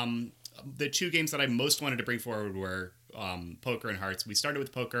convened. The two games that I most wanted to bring forward were poker and hearts. We started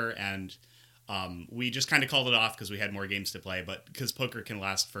with poker, and we just kind of called it off because we had more games to play. But because poker can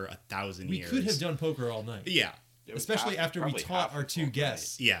last for 1,000 We years, could have done poker all night. Yeah. It was Especially after we probably taught half our of two all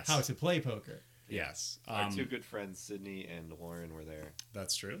guests Yes. how to play poker. Yes. Our two good friends, Sydney and Lauren, were there.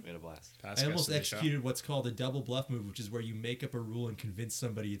 That's true. We had a blast. Past I guests almost of the show. executed what's called a double bluff move, which is where you make up a rule and convince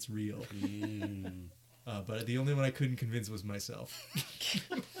somebody it's real. But the only one I couldn't convince was myself.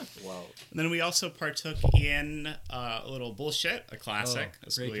 Wow. And then we also partook in a little bullshit, a classic, Oh, a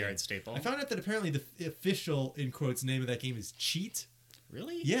great schoolyard game. staple. I found out that apparently the official, in quotes, name of that game is Cheat.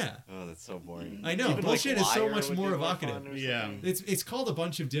 Really? Yeah. Oh, that's so boring. I know, Even, bullshit is so liar much would more be evocative. fun or Yeah. something. It's called a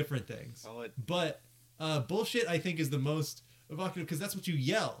bunch of different things. Call it- But bullshit, I think, is the most evocative because that's what you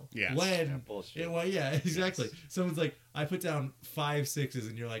yell Yes. when. Yeah, bullshit. Well, yeah, exactly. Someone's like, I put down 5 6s,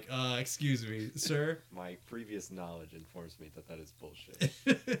 and you're like, excuse me, sir. My previous knowledge informs me that is bullshit.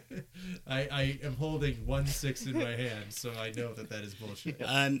 I am holding 1 6 in my hand, so I know that is bullshit.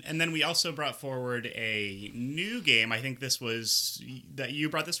 And then we also brought forward a new game. I think this was that you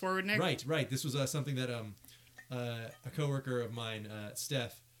brought this forward, Nick. Right. This was something that a coworker of mine,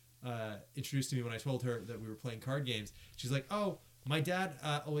 Steph, introduced to me when I told her that we were playing card games. She's like, "Oh, my dad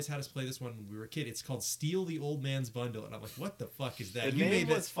always had us play this one when we were a kid. It's called Steal the Old Man's Bundle." And I'm like, "What the fuck is that?" The You name made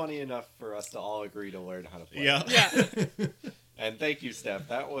that. was funny enough for us to all agree to learn how to play. Yeah. Yeah. And thank you, Steph.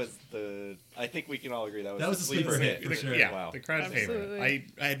 That was I think we can all agree that was That was the a sleeper sleeper hit, for sure. Yeah, Wow. the crowd Absolutely. favorite.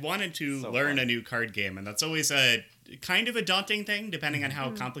 I had wanted to So learn fun. a new card game, and that's always a kind of a daunting thing, depending on how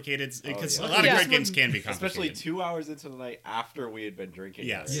complicated. Because yeah. a lot of Yeah. card games can be complicated. Especially 2 hours into the night after we had been drinking.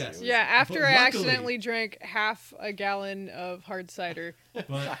 Yes. already. Yes. It was Yeah, after But I luckily- accidentally drank half a gallon of hard cider. But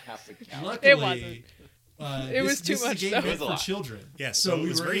half a gallon. luckily, It wasn't. It was too this much, Is a game though. meant It was a for lot. children. Yeah, so it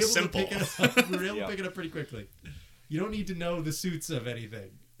was we were very able simple. To pick it up. We were able Yeah. to pick it up pretty quickly. You don't need to know the suits of anything,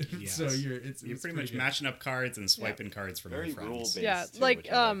 Yes. so it's You're pretty pretty much good. matching up cards and swiping cards from Very your friends. rule based. Yeah, too, like, which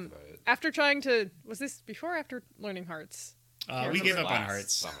I liked about it. After trying to, was this before or after learning hearts? We gave up on Last,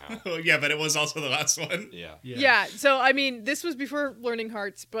 hearts. somehow. Yeah, but it was also the last one. Yeah. Yeah. So I mean, this was before learning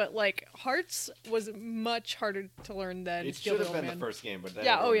hearts, but like hearts was much harder to learn than It Steal should the have Old been Man. the first game, but then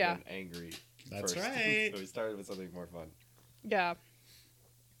Yeah, oh, everyone yeah. been angry. That's first. right. So we started with something more fun. Yeah.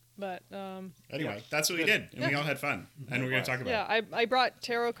 But Anyway, that's what we did, and we all had fun, and we're going to talk about yeah, it. I brought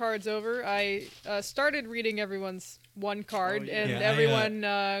tarot cards over. I started reading everyone's one card, yeah. and Yeah, everyone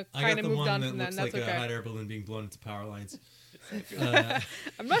I got kind of the moved one on that from that. looks And that's like a hot okay. air balloon being blown into power lines.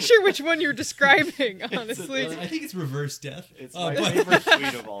 I'm not sure which one you're describing, honestly. I think it's reverse death. It's Uh, my but- favorite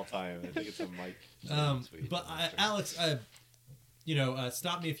tweet of all time. I think it's a Mike. tweet. But Alex,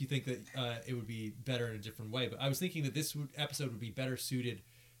 stop me if you think that it would be better in a different way. But I was thinking that this episode would be better suited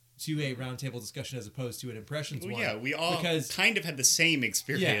to a roundtable discussion as opposed to an impressions Well, one. yeah, we all because kind of had the same yeah,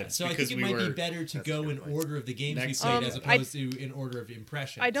 experience so I because think it we might were. be better to go in order of the games we Next- played as I- opposed to in order of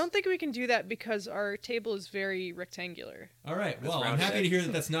impressions. I don't think we can do that because our table is very rectangular. All right. Well, I'm round happy it. to hear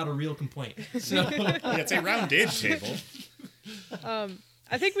that that's not a real complaint. So Yeah, it's a rounded table.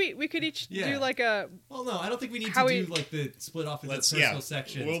 I think we could each Yeah. do like a well, no, I don't think we need How to we- do like the split off into Let's- personal yeah.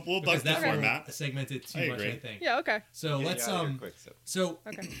 sections. We'll because bug the that will format. segment it too I much. agree. I think. yeah, okay. So Get let's you out of here quick, so. So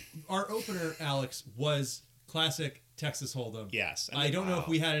Okay. our opener, Alex, was classic Texas Hold'em. Yes. I don't know if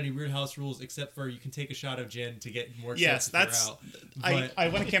we had any weird house rules except for you can take a shot of gin to get more. Yes, chips if you're that's. out. I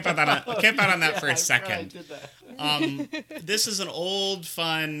But- want to camp out on that for a I second. did that. This is an old,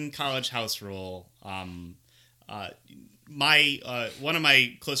 fun college house rule. One of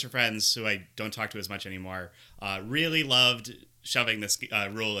my closer friends, who I don't talk to as much anymore, really loved shoving this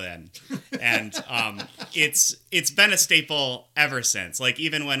rule in, and it's been a staple ever since. Like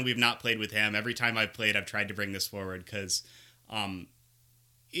even when we've not played with him, every time I've played, I've tried to bring this forward because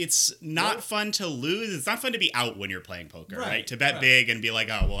it's not fun to lose. It's not fun to be out when you're playing poker, right? To bet right. big and be like,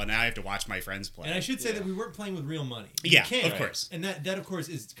 oh well, now I have to watch my friends play. And I should say that we weren't playing with real money. You Yeah, can't. of course. And that of course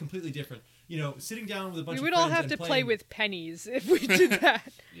is completely different. You know, sitting down with a bunch We of would friends all have and to play playing- with pennies if we did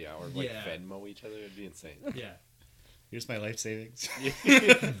that. Yeah, or like Yeah. Venmo each other. It'd be insane. Yeah. Here's my life savings.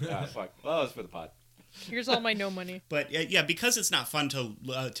 Ah, fuck. Well, that was for the pod. Here's all my no money. But yeah, because it's not fun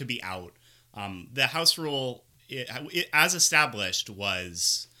to be out. The house rule, it, as established,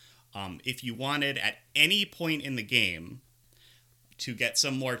 was if you wanted at any point in the game to get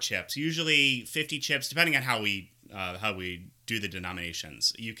some more chips, usually 50 chips, depending on how we do the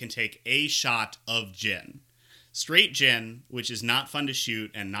denominations, you can take a shot of gin. Straight gin, which is not fun to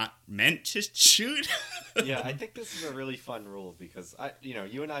shoot and not meant to shoot. Yeah, I think this is a really fun rule because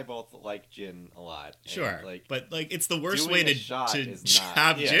you and I both like gin a lot. and, Sure, like, but it's the worst doing way a to shot is not-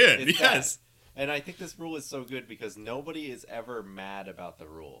 have yeah, gin. it's Yes. bad. And I think this rule is so good because nobody is ever mad about the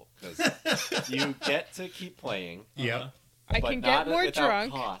rule because you get to keep playing. Yeah. I but can not get more without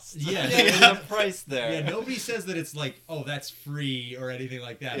drunk. Cost. Yeah. There's a price there. Yeah, nobody says that it's like, oh, that's free or anything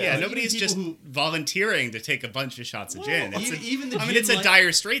like that. Yeah, Like, nobody's even just people volunteering to take a bunch of shots of gin. It's even the I mean, gin it's a like-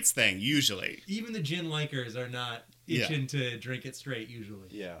 Dire Straits thing usually, even the gin likers are not Yeah. itching to drink it straight usually.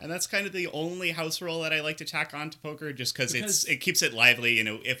 Yeah. and that's kind of the only house rule that I like to tack on to poker, just because Because- it keeps it lively.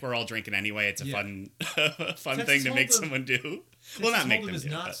 If we're all drinking anyway, it's a Yeah. fun fun Texas thing to make Hold'em- someone do. Texas Well, not make Hold'em them is do.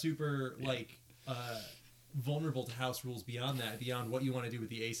 not but- super like vulnerable to house rules beyond what you want to do with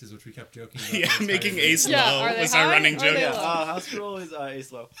the aces, which we kept joking about. Yeah, the entire making game. ace Yeah, low are they was our high? running Are joke. they Yeah, low? house rule is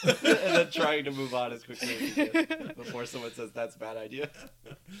ace low, and then trying to move on as quickly as you can before someone says that's a bad idea.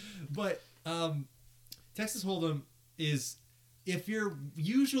 But Texas Hold'em is if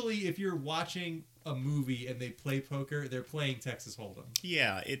you're watching a movie and they play poker, they're playing Texas Hold'em.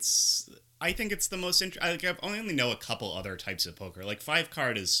 Yeah, I think it's the most I only know a couple other types of poker. Like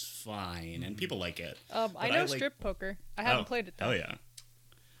 5-card is fine, and people like it. I But know like- strip poker. I haven't played it though. Oh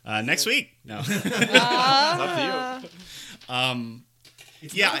yeah. Next week. No. Ah.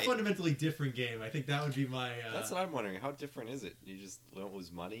 It's Yeah, not a I- fundamentally different game. I think that would be my. That's what I'm wondering. How different is it? You just don't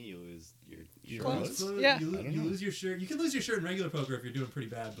lose money. You lose your Clothes. clothes. Yeah. You, I don't you know. lose your shirt. You can lose your shirt in regular poker if you're doing pretty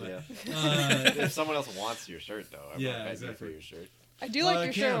bad. But Yeah. If someone else wants your shirt, though, I'm Yeah, not begging exactly. for your shirt. I do like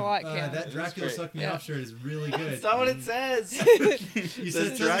your shirt a Cam, lot, Cam. that is Dracula great. Suck Me Yeah. Off shirt is really good. That's not what it says. You It said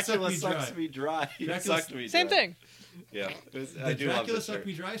says Dracula Dracula Suck Me sucks Dry. me dry. Dracula- Sucked me Same dry. thing. Yeah. The I do love Dracula this Suck shirt.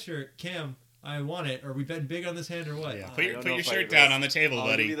 Me Dry shirt. Cam, I want it. Are we betting big on this hand or what? Yeah. I Put your don't know if I shirt can down risk- on the table, I'll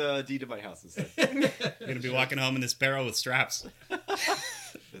buddy. give you the deed to my house instead. You're gonna be walking home in this barrel with straps.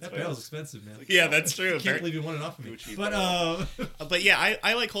 That barrel's expensive, man. Yeah, that's true. Can't believe you won it off of me. Gucci But But yeah,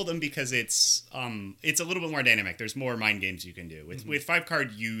 I like Hold'em because it's a little bit more dynamic. There's more mind games you can do. With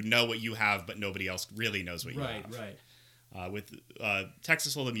 5-card, you know what you have, but nobody else really knows what you right. have. With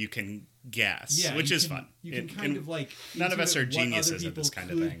Texas Hold'em, you can guess, Yeah, which you is can- fun. You can It- kind and of like none of us are intuit what geniuses other at this people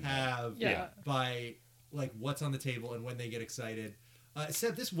kind of could thing. Have Yeah. by like what's on the table and when they get excited.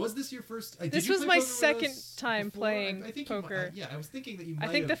 Seb, was this your first? Did This you was play my poker with second us time before? playing I think poker. I was thinking that you. Might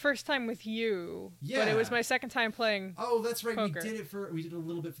I think the have- first time with you. But Yeah. it was my second time playing. Oh, that's right. poker. We did a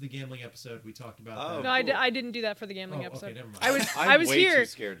little bit for the gambling episode. We talked about Oh, that. No, I, cool. I didn't do that for the gambling Oh, episode. okay, never mind. I was way here. Too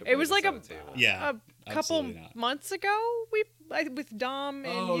scared to It was play like this a- on the table. Yeah, A couple absolutely not. months ago, with Dom and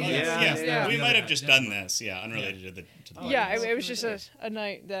Oh, you. yes, Yeah, Yeah, we yeah. might have just Yeah. done this. Yeah, unrelated to the. Oh, Yeah, yeah. it was just a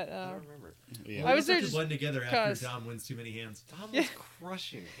night that. I don't remember. Yeah. I was there to just blend together after 'cause- Dom wins too many hands. Tom was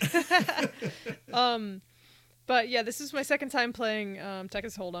crushing. But yeah, this is my second time playing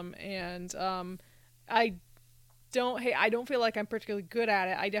Texas Hold'em, and I don't feel like I'm particularly good at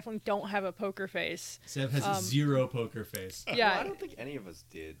it. I definitely don't have a poker face. Seb has zero poker face. Yeah. Well, I don't think any of us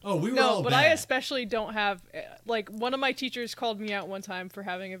did. Oh, we were No, all but bad. I especially don't have like one of my teachers called me out one time for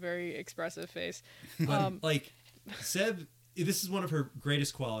having a very expressive face. But, like Seb, this is one of her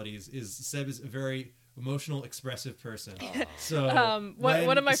greatest qualities. Is Seb is a very emotional, expressive person. So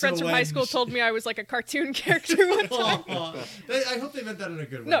One of my friends from high school told me I was like a cartoon character one time. I hope they meant that in a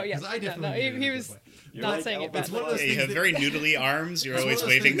good way. No, yeah, 'cause I definitely no, meant it in he a good was way. You're not like saying it Elvis It's one of badly. those Yeah, you things have that- very noodly arms. You're It's one always of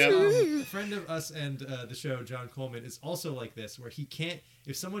those waving things them. that, a friend of us and the show, John Coleman, is also like this, where he can't.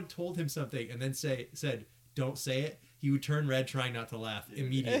 If someone told him something and then said, "Don't say it," he would turn red, trying not to laugh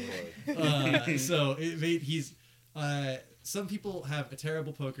immediately. So it made some people have a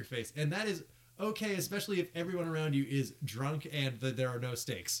terrible poker face, and that is okay, especially if everyone around you is drunk and there are no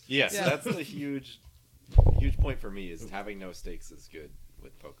stakes. Yes, Yeah. that's the huge point for me is having no stakes is good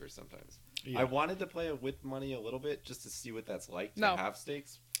with poker sometimes. Yeah. I wanted to play it with money a little bit just to see what that's like to No. have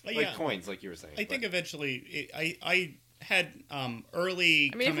stakes. Oh, Like yeah. coins, like you were saying. I think but- eventually, I had early.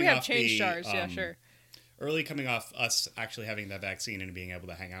 I mean, if coming we have off change the, stars, yeah, sure. Early coming off us actually having that vaccine and being able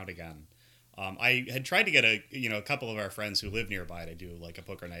to hang out again. I had tried to get a couple of our friends who live nearby to do like a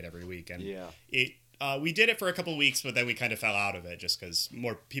poker night every week, and Yeah. we did it for a couple of weeks, but then we kind of fell out of it just because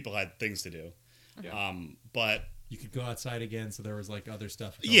more people had things to do. Yeah. But You could go outside again, so there was like other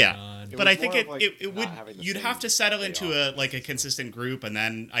stuff going yeah, on. but was I think more it, of, like, it not would having the you'd same have to settle day into off. a consistent group, and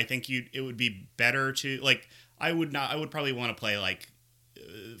then I think it would be better to like I would probably want to play like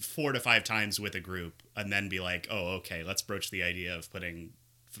 4 to 5 times with a group, and then be like, oh, okay, let's broach the idea of putting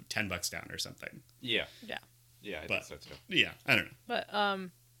 $10 down or something. Yeah. Yeah. Yeah, I But- think so too. Yeah, I don't know. But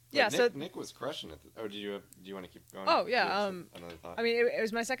Yeah, yeah, so Nick was crushing it. Oh, do you want to keep going? Oh, yeah, Do you have another thought. I mean, it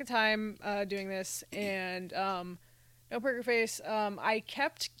was my second time doing this, and no poker face. I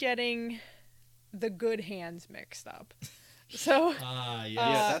kept getting the good hands mixed up. So Ah, yes.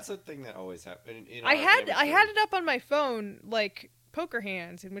 Yeah, that's a thing that always happens. I had it up on my phone, like poker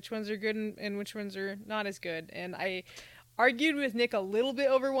hands and which ones are good and which ones are not as good. And I argued with Nick a little bit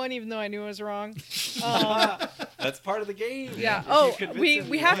over one, even though I knew I was wrong. That's part of the game. Yeah. If you Oh, convince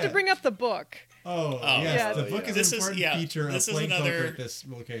we him, have to Yeah. bring up the book. Oh, Oh, yes. yeah. The book is This an is- important yeah, feature of this is playing poker another- at this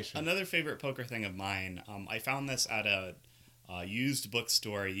location. Another favorite poker thing of mine. I found this at a used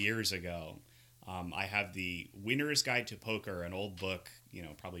bookstore years ago. I have the Winner's Guide to Poker, an old book,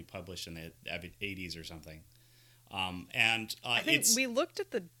 probably published in the 80s or something. And I think it's we looked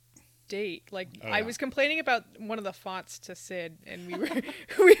at the date. Like Oh, I yeah. was complaining about one of the fonts to Sid, and we were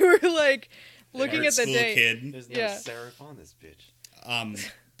we were like looking art at the school date. kid. There's no Yeah. serif on this bitch.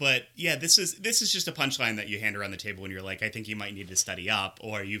 But yeah, this is just a punchline that you hand around the table when you're like, I think you might need to study up,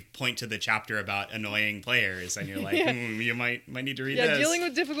 or you point to the chapter about annoying players, and you're like, Yeah. You might need to read Yeah, this. dealing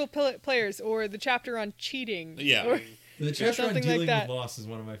with difficult players, or the chapter on cheating. Yeah. Or- The chapter on something like dealing that. with loss is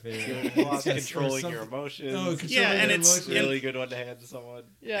one of my favorite. Lost Yes, or controlling some- your emotions. Oh, controlling Yeah, and your it's- emotions. really good one to hand to someone.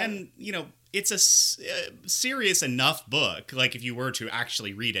 yeah. And it's a serious enough book, like if you were to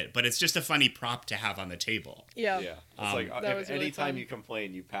actually read it, but it's just a funny prop to have on the table. yeah. Yeah. It's like That was really anytime fun. you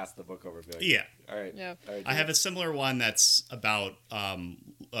complain, you pass the book over. And be like, Yeah. All right. Yeah. All right, I have a similar one that's about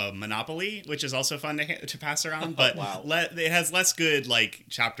Monopoly, which is also fun to pass around, but Wow. it has less good like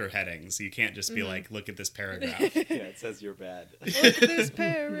chapter headings. You can't just be like, look at this paragraph. Yeah, it says you're bad. Look at this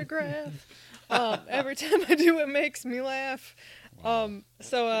paragraph. Every time I do, it makes me laugh.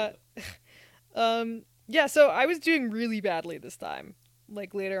 Yeah. So I was doing really badly this time.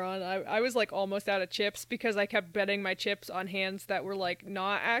 Like later on, I was like almost out of chips because I kept betting my chips on hands that were like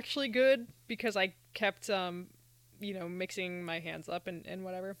not actually good because I kept mixing my hands up and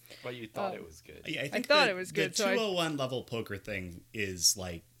whatever. But you thought it was good. Yeah, I think thought it was good, The so I- 201 level poker thing is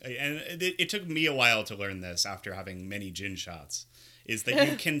like, and it took me a while to learn this after having many gin shots. Is that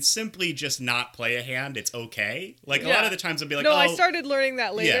you can simply just not play a hand? It's okay. Like a lot Yeah. of the times I'll be like, No, oh, I started learning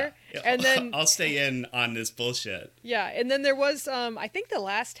that later, yeah, and then I'll stay in on this bullshit. yeah, and then there was I think the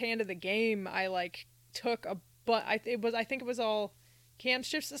last hand of the game I like took I think it was all Cam's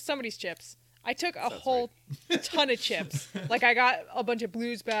chips, somebody's chips. I took a whole ton of chips. Like I got a bunch of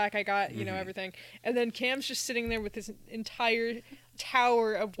blues back. I got everything, and then Cam's just sitting there with this entire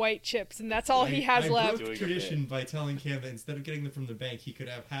tower of white chips, and that's all he has I left. broke tradition by telling Cam that instead of getting them from the bank, he could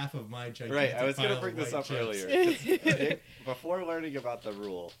have half of my gigantic Right, I was going gonna to bring this up earlier. 'Cause Nick, before learning about the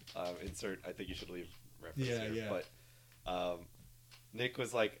rule, insert. I think you should leave reference Yeah, here. yeah. But Nick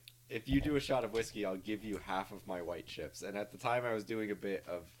was like, "If you do a shot of whiskey, I'll give you half of my white chips." And at the time, I was doing a bit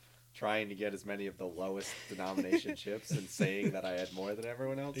of trying to get as many of the lowest denomination chips and saying that I had more than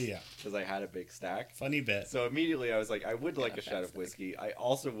everyone else. Yeah. because I had a big stack. Funny bit. So immediately I was like, I would like a shot of whiskey. I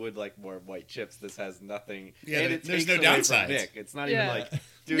also would like more white chips. This has nothing. Yeah, and it there's takes no away from downsides. Nick. It's not Yeah. even like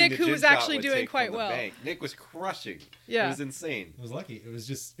doing Nick, the who gin was shot actually would doing take quite from the well. bank. Nick was crushing. Yeah. It was insane. It was lucky. It was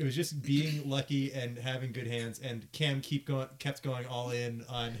just being lucky and having good hands. And Cam kept going all in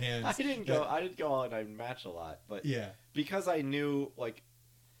on hands. I didn't go all in. I matched a lot, but Yeah. because I knew like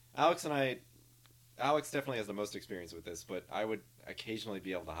Alex definitely has the most experience with this, but I would occasionally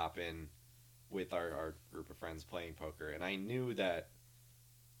be able to hop in with our group of friends playing poker, and I knew that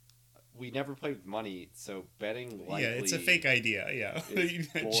we never played with money, so betting likely... Yeah, it's a fake idea. Yeah, is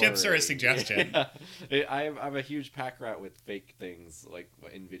chips are a boring. suggestion. Yeah. I'm a huge pack rat with fake things like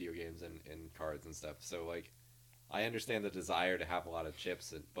in video games and cards and stuff. So like, I understand the desire to have a lot of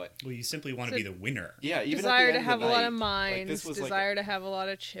chips, but Well, you simply want to So- be the winner. yeah, even Desire at to the end have of a the lot night, of minds. like, this was Desire to have a lot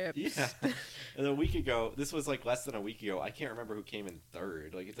of chips. Yeah. And a week ago, this was like less than a week ago. I can't remember who came in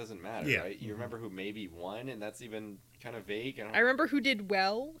third. Like, it doesn't matter, Yeah. right? You remember who maybe won, and that's even kind of vague. I remember who did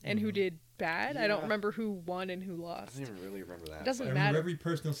well and who did bad. I don't Yeah. remember who won and who I lost. don't even really remember that. It doesn't I but- remember matter. every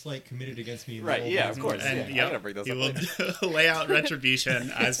personal slight committed against me. In the Right, whole yeah, of business. course. And Yeah, yep, I'm gonna bring those you up will lay out retribution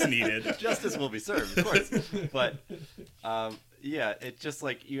as needed. Justice will be served, of course. But yeah, it just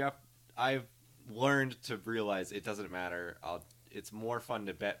like I've learned to realize it doesn't matter. It's more fun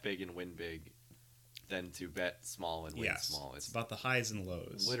to bet big and win big than to bet small and win Yes, small. it's It's about the highs and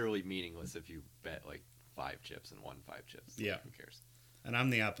lows. literally meaningless if you bet like 5 chips and won 5 chips. Yeah. Who cares? And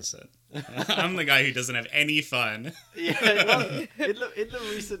I'm the opposite. I'm the guy who doesn't have any fun. Yeah, well, in the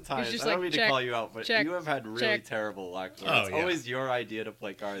recent times, just I don't like, mean check, to call you out, but check, you have had really check. terrible luck. Where Oh, it's yeah. always your idea to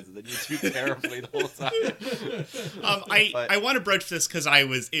play cards, and then you do terribly the whole time. I want to broach this because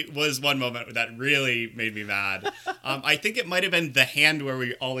it was one moment that really made me mad. I think it might have been the hand where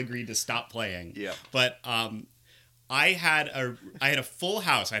we all agreed to stop playing. Yeah. But I had a full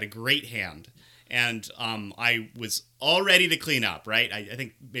house. I had a great hand. and I was all ready to clean up. Right, I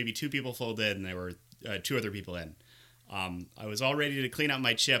think maybe 2 people folded, and there were 2 other people in. I was all ready to clean up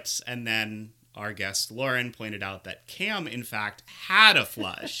my chips, and then our guest Lauren pointed out that Cam, in fact, had a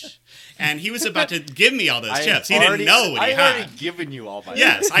flush, and he was about to give me all those chips. He didn't know what he I had. already given you all my.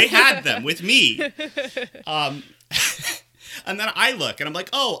 Yes, I had them with me. And then I look, and I'm like,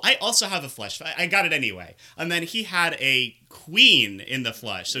 oh, I also have a flush. I got it anyway. And then he had a queen in the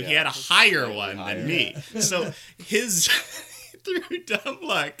flush, so he had a higher one than me. So his, through dumb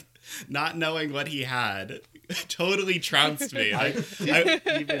luck, not knowing what he had, totally trounced me. I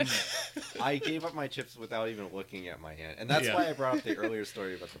gave up my chips without even looking at my hand, and that's why I brought up the earlier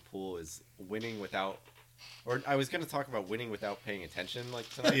story about the pool is winning without, or I was going to talk about winning without paying attention, like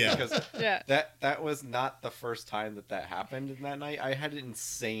tonight, because that was not the first time that happened in that night. I had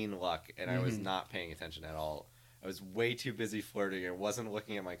insane luck, and I was not paying attention at all. I was way too busy flirting and wasn't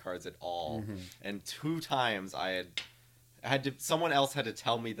looking at my cards at all, and 2 times I had to. Someone else had to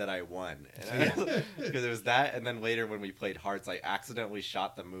tell me that I won, because it was that. And then later when we played Hearts, I accidentally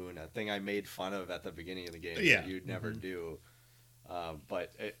shot the moon, a thing I made fun of at the beginning of the game that you'd never do.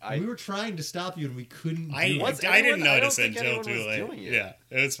 But we were trying to stop you, and we couldn't. I didn't notice it until too late. Yeah,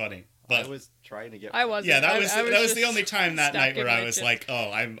 it was funny. But I was trying to get. I wasn't. Yeah, that was just the only time that night where I was chips. like,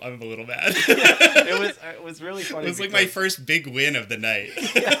 oh, I'm a little mad. It was really funny. It was like my first big win of the night.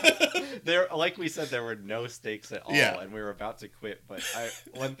 There, like we said, there were no stakes at all, and we were about to quit. But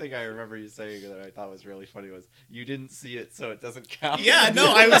one thing I remember you saying that I thought was really funny was you didn't see it, so it doesn't count. Yeah,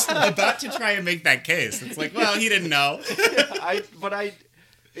 no, I was about to try and make that case. It's like, well, he didn't know.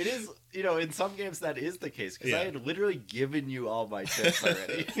 It is, in some games that is the case, because I had literally given you all my chips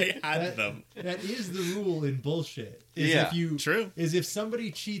already. I had them. That is the rule in bullshit. True. Is if somebody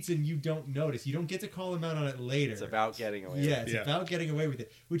cheats and you don't notice, you don't get to call them out on it later. It's about getting away. It's about getting away with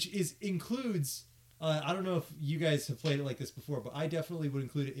it, which includes. I don't know if you guys have played it like this before, but I definitely would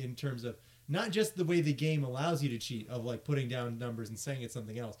include it in terms of not just the way the game allows you to cheat, of like putting down numbers and saying it's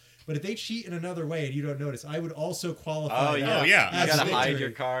something else, but if they cheat in another way and you don't notice, I would also qualify. You as gotta victory. hide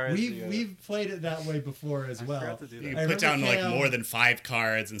your cards. We've played it that way before as well. Forgot to do that. You put down like more than 5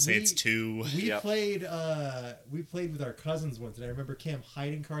 cards and say it's 2. We played with our cousins once, and I remember Cam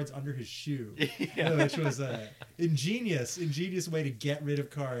hiding cards under his shoe, which was a ingenious way to get rid of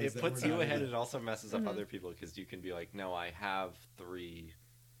cards. It puts you ahead. It also messes up other people, because you can be like, no, I have 3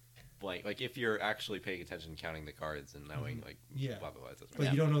 blank. Like if you're actually paying attention, counting the cards and knowing blah blah blah.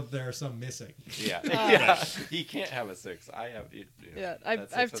 But you don't know that there are some missing. He can't have a 6. I have.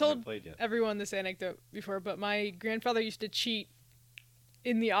 I've told everyone this anecdote before, but my grandfather used to cheat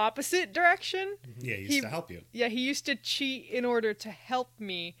in the opposite direction. Yeah, he used to help you. Yeah, he used to cheat in order to help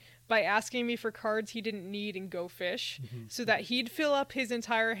me by asking me for cards he didn't need in Go Fish, so that he'd fill up his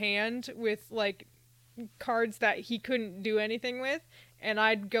entire hand with like cards that he couldn't do anything with, and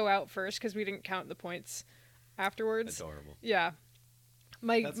I'd go out first because we didn't count the points afterwards. Adorable. Yeah.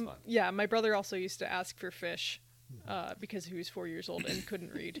 That's fun. Yeah, my brother also used to ask for fish because he was 4 years old and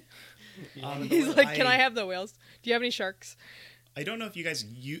couldn't read. He's like, can I have the whales? Do you have any sharks? I don't know if you guys,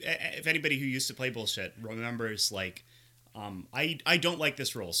 if anybody who used to play bullshit remembers, like, I don't like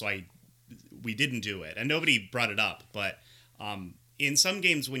this rule, so we didn't do it, and nobody brought it up. But in some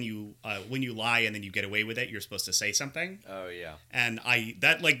games, when you lie and then you get away with it, you're supposed to say something. Oh yeah. And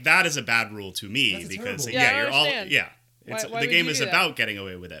that is a bad rule to me, because you're all the game is about getting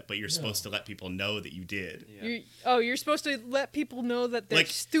away with it, but you're supposed to let people know that you did. Yeah. You're supposed to let people know that they're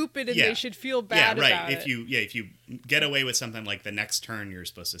stupid and they should feel bad about it. If you get away with something, like the next turn, you're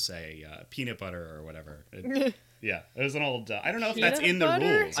supposed to say peanut butter or whatever. There's an old. I don't know if that's in the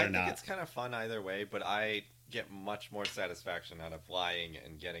rules or not. I think it's kind of fun either way, but I get much more satisfaction out of lying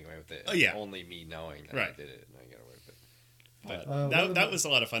and getting away with it. Only me knowing that I did it and I get away with it. But that was a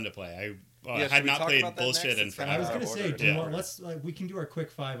lot of fun to play. I had not played bullshit in forever. I was going to say, we can do our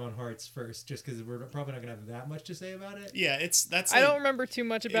quick 5 on Hearts first, just because we're probably not going to have that much to say about it. Yeah, I don't remember too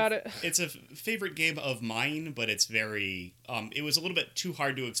much about it. It's a favorite game of mine, but it's very. It was a little bit too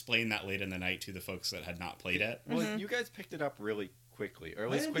hard to explain that late in the night to the folks that had not played it. Well, you guys picked it up really quickly, or at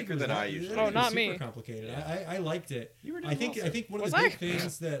least quicker than I usually. Oh, not me. Super complicated. Yeah. I liked it. I think one of was the big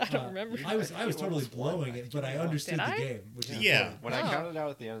things that I don't remember. I was totally blowing it, but I understood the game. Which is important. When I counted out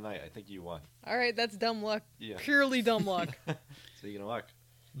at the end of the night, I think you won. All right, that's dumb luck. Yeah. Purely dumb luck. Speaking of luck.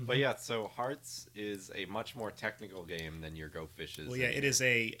 But yeah, so Hearts is a much more technical game than your Go Fishes. Well, yeah, it is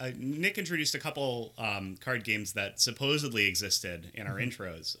Nick introduced a couple card games that supposedly existed in our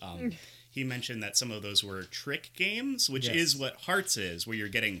intros. he mentioned that some of those were trick games, which Yes. is what Hearts is, where you're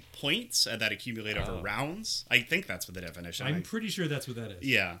getting points that accumulate over rounds. I think that's what the definition. I'm pretty sure that's what that is.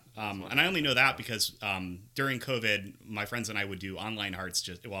 Yeah, and I only know that because during COVID, my friends and I would do online Hearts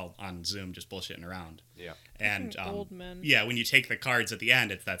on Zoom, just bullshitting around. Yeah. And Old men. yeah, when you take the cards at the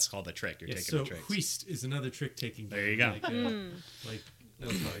end, that's called a trick. You're Yeah, taking so a trick. Whist is another trick taking. There you go. Like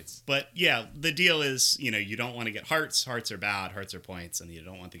those fights. But yeah, the deal is, you don't want to get hearts. Hearts are bad. Hearts are points, and you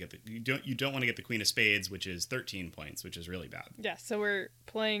don't want to get you don't want to get the Queen of Spades, which is 13 points, which is really bad. Yeah, so we're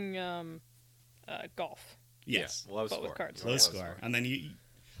playing golf. Yes, Yeah, low But score. with cards. low score, and then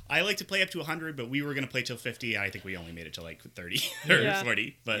I like to play up to 100, but we were going to play till 50. I think we only made it to like 30 or Yeah.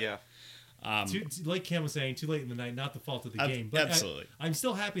 40. But Yeah. Like Cam was saying, too late in the night, not the fault of the Ab- game. But absolutely. I'm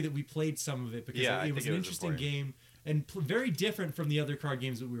still happy that we played some of it because Yeah, I it was think an it was interesting important. game and very different from the other card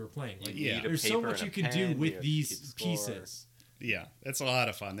games that we were playing. Like, Yeah. need a there's so paper much and you a can do pen, with you have to keep these score. pieces. yeah, it's a lot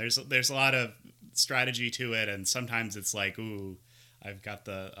of fun. There's a lot of strategy to it, and sometimes it's like, ooh, I've got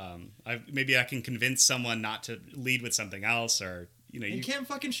the maybe I can convince someone not to lead with something else, or And Cam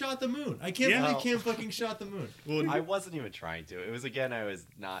fucking shot the moon. I can't Yeah. believe Cam fucking shot the moon. well, I wasn't even trying to. It was, again, I was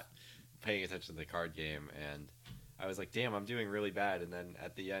not paying attention to the card game, and I was like, damn, I'm doing really bad. And then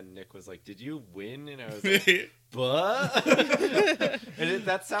at the end, Nick was like, did you win? And I was like, but?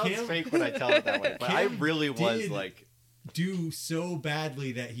 That sounds Cam- fake when I tell it that way, but I Cam really was did like, Do so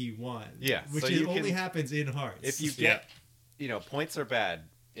badly that he won. Yeah, Which so is you only can- happens in hearts. if you get, points are bad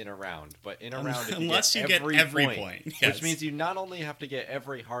in a round, but in a round, if unless you you get get every point, yes. which means you not only have to get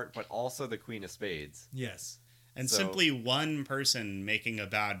every heart, but also the Queen of Spades. Yes. and so- simply one person making a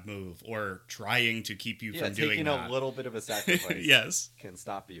bad move or trying to keep you Yeah, from doing taking that. a little bit of a sacrifice Yes. can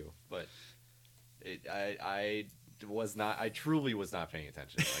stop you, but I truly was not paying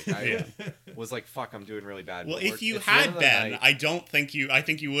attention. Like I was like, fuck, I'm doing really bad. Well, But if you it's the end had of the been, night. I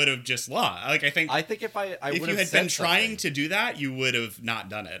think you would have just lost. Like I think if I if would you have had said been trying something. to do that, you would have not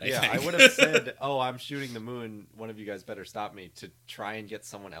done it. I think. I would have said, "Oh, I'm shooting the moon. One of you guys better stop me," to try and get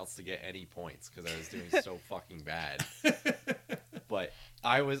someone else to get any points because I was doing so fucking bad. But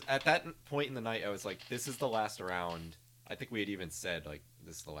I was at that point in the night. I was like, "This is the last round." I think we had even said like,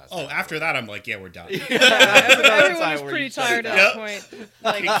 "This is the last." Oh, round. after that, I'm like, yeah, we're done. Everyone was pretty tired at that point.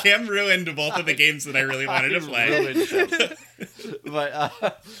 Like, Kim ruined both of the games that I really wanted to play. ruined them.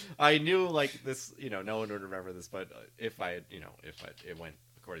 But I knew like this, no one would remember this, but if it went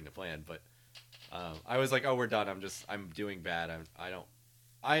according to plan, but I was like, oh, we're done. I'm doing bad.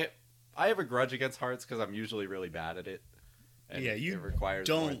 I have a grudge against Hearts because I'm usually really bad at it. And Yeah, you it requires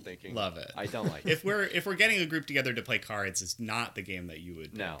more don't thinking. love it. I don't like it. If we're getting a group together to play cards, it's not the game that you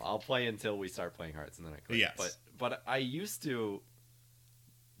would. No, I'll play until we start playing Hearts and then I quit. Yes. But I used to.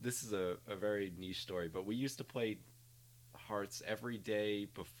 This is a very niche story, but we used to play Hearts every day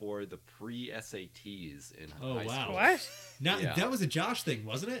before the pre-SATs in Oh, high wow. school. what? Now, Yeah. That was a Josh thing,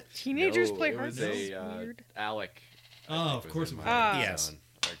 wasn't it? Teenagers No, play it Hearts? was That's a weird. Alec. I Oh, think, of was course in it my was. Yes. zone,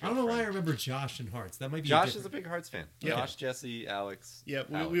 our I don't know why I girlfriend. remember Josh and Hearts. That might be Josh is a different. big Hearts fan. Yeah. Josh, Jesse, Alex. Yeah,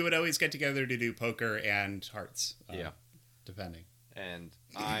 Alex. we would always get together to do poker and hearts. Yeah. Depending. And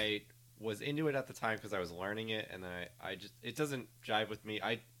I was into it at the time because I was learning it, and then I just it doesn't jive with me.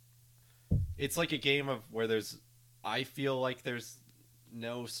 It's like a game of where I feel like there's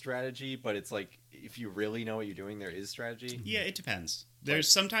no strategy, but it's like if you really know what you're doing, there is strategy. Yeah, it depends.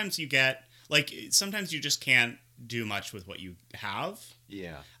 There's sometimes you get sometimes you just can't do much with what you have.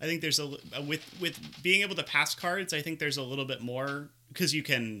 Yeah. I think there's with being able to pass cards. I think there's a little bit more because you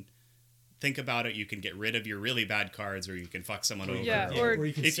can think about it. You can get rid of your really bad cards, or you can fuck someone over. Yeah, Or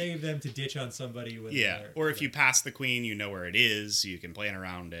you can if- save them to ditch on somebody with Or if you pass the queen, you know where it is. You can plan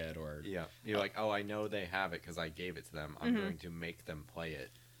around it. Or Yeah. You're like, oh, I know they have it because I gave it to them. I'm going to make them play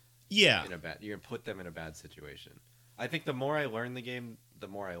it. yeah, You're going to put them in a bad situation. I think the more I learn the game, the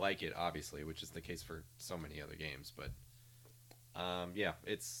more I like it, obviously, which is the case for so many other games. But, yeah,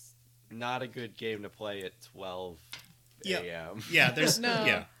 it's not a good game to play at 12 Yeah. a.m. yeah. There's No.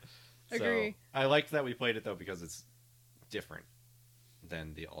 yeah. Agree. So, I liked that we played it, though, because it's different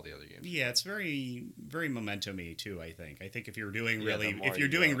than all the other games. Yeah, it's very, very momentum-y too. I think if you're doing Yeah, the more if you're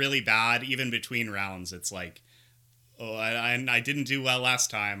you doing go. really bad, even between rounds, it's like, oh, I didn't do well last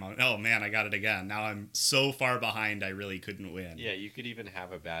time. Oh man, I got it again. Now I'm so far behind, I really couldn't win. Yeah, you could even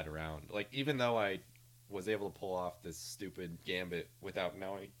have a bad round. Like, even though I was able to pull off this stupid gambit without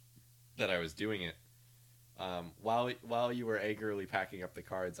knowing that I was doing it, while you were angrily packing up the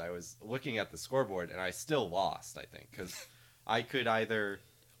cards, I was looking at the scoreboard, and I still lost, I think, because I could either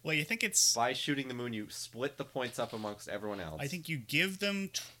Well, you think it's. By shooting the moon, you split the points up amongst everyone else. I think you give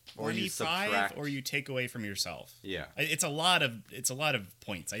them Or you 25, subtract. or you take away from yourself. Yeah. It's a lot of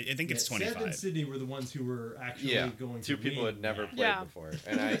points. I think it's Seb 25. and Sydney were the ones who were actually Yeah. going Two to people win had never that. played Yeah. before,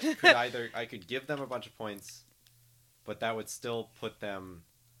 and I could give them a bunch of points, but that would still put them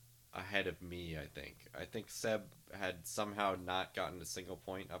ahead of me. I think Seb had somehow not gotten a single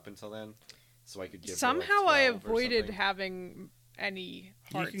point up until then, so I could give. her, like, Somehow I 12 or avoided something. having any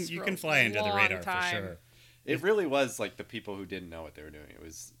hearts. You for can a fly under the long radar time. for sure. It really was like the people who didn't know what they were doing. It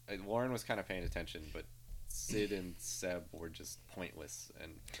was Lauren was kind of paying attention, but Sid and Seb were just pointless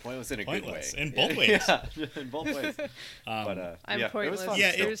in a Pointless good way. in both ways. Yeah, in both ways. But I'm yeah, pointless. It was fun.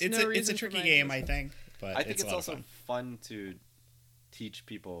 Yeah, still. There's it's no a reason for tricky my game, I existence. think. But I think it's it's a lot of also fun to teach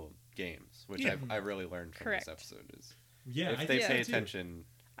people games, which Yeah. I really learned from Correct. this episode. Is Yeah, I if they think pay so, too. attention,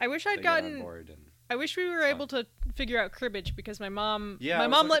 I wish they I'd get on gotten. board. And I wish we were It's able to figure out cribbage because my mom Yeah, I my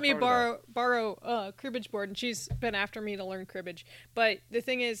was mom let looking me forward to borrow a cribbage board and she's been after me to learn cribbage. But the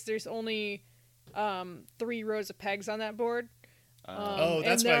thing is there's only 3 rows of pegs on that board. Oh, and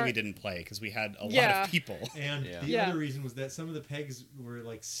that's why there- we didn't play, because we had a lot Yeah. of people. And Yeah. the Yeah. other reason was that some of the pegs were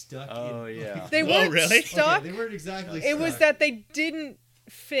like stuck. Oh, in, yeah. They Whoa, weren't really? stuck. Okay, they weren't exactly. It was stuck. that they didn't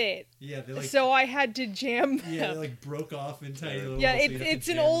fit. Yeah, they like. So I had to jam them. yeah, they like broke off in tiny little. Yeah, holes, so it's- you have it's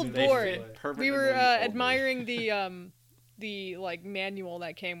to an jam old them They in. board. fit perfectly We were oldly. admiring the like manual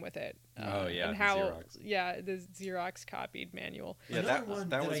that came with it. Oh, yeah, and the how Xerox. the Xerox copied manual. Yeah, Another one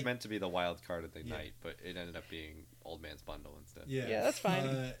that that was I- meant to be the wild card of the Yeah. night, but it ended up being Old Man's Bundle instead. Yeah, that's fine.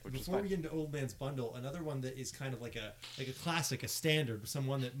 Which is Before fine. we get into Old Man's Bundle, another one that is kind of like a classic, a standard,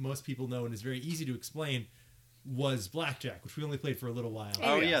 someone that most people know and is very easy to explain, was Blackjack, which we only played for a little while.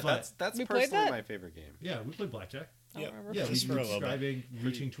 Oh yeah, But- that's We played personally that? my favorite game. yeah, we played Blackjack. I don't remember. Yeah, we Just were for a little bit. describing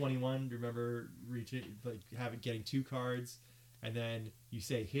reaching 21. Remember getting 2 cards, and then you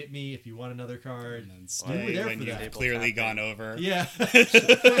say "hit me" if you want another card. And then We were stay there when for you've that. clearly Table gone over. Yeah,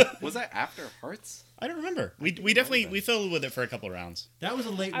 Was that after Hearts? I don't remember. We think it definitely might have we filled with it for a couple of rounds. that was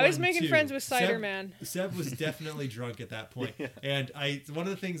a late. I was one, making too. friends with Cider Seb- Man. Seb was definitely drunk at that point. And one of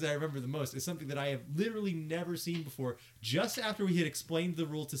the things I remember the most is something that I have literally never seen before. Just after we had explained the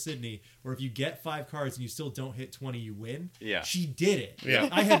rule to Sydney, where if you get 5 cards and you still don't hit 20, you win. Yeah. She did it. Yeah.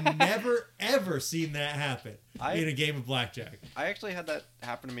 I had never, ever seen that happen I- in a game of blackjack. I actually had that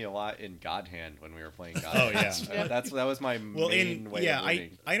happen to me a lot in God Hand when we were playing God Oh, Hand. yeah. That was my Well, main way of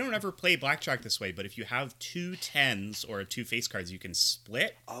winning. I don't ever play blackjack this way, but if you have 2 10s or 2 face cards, you can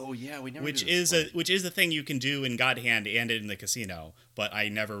split, Oh yeah, we never. which did a is split. which is the thing you can do in God Hand and in the casino. But I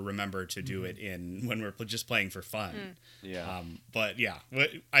never remember to do it in when we're just playing for fun. Yeah. But yeah,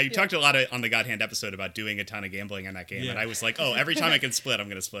 I talked a lot on the God Hand episode about doing a ton of gambling in that game, Yeah. and I was like, oh, every time I can split, I'm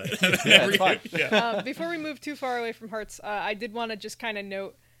gonna split. it's fun. Yeah. Before we move too far away from Hearts, I did want to just kind of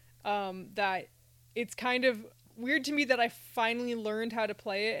note that it's kind of weird to me that I finally learned how to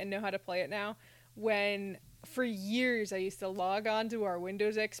play it and know how to play it now. When for years I used to log on to our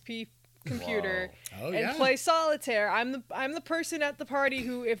Windows XP computer Whoa. Oh, and yeah. play solitaire. I'm the person at the party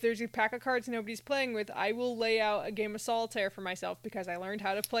who, if there's a pack of cards nobody's playing with, I will lay out a game of solitaire for myself because I learned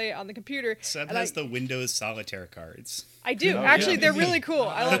how to play it on the computer. Seb And has the Windows Solitaire cards. I do. Oh, Actually, yeah. they're really cool.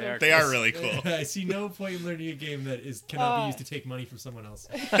 I love them. They are really cool. I see no point in learning a game that cannot be used to take money from someone else.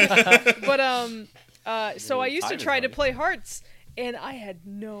 But so I used to Time is try to money. play Hearts, and I had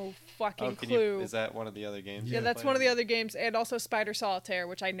no fucking Oh, can clue. you? Is that one of the other games? Yeah, you that's play? one of the other games, and also Spider Solitaire,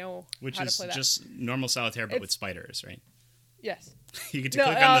 which I know Which how is to play that. just normal solitaire, but with It's- spiders, right? Yes. You get to No,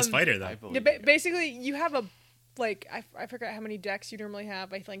 click on the um, spider, I though. believe Yeah, you. basically, you have a I forgot how many decks you normally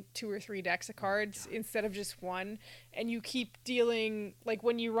have. I think 2 or 3 decks of cards instead of just one, and you keep dealing. Like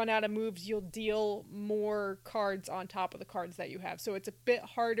when you run out of moves, you'll deal more cards on top of the cards that you have. So it's a bit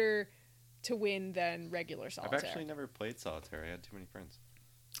harder to win than regular I've solitaire. actually never played solitaire. I had too many friends.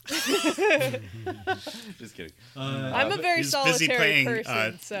 Just kidding. I'm a very He's busy solitary playing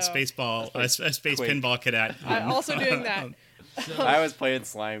person, so space Quake. pinball cadet. I'm also doing that. I was playing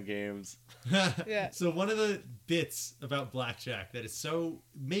slime games. Yeah. So one of the bits about blackjack that is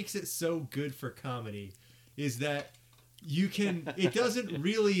makes it so good for comedy is that it doesn't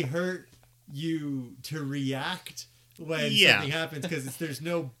really hurt you to react when Yeah. something happens because there's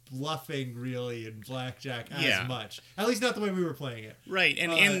no bluffing really in blackjack as Yeah. much. At least not the way we were playing it. Right,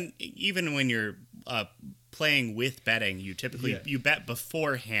 and even when you're playing with betting, you typically Yeah. you bet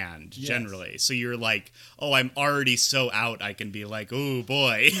beforehand Yes. generally. So you're like, oh, I'm already so out. I can be like, oh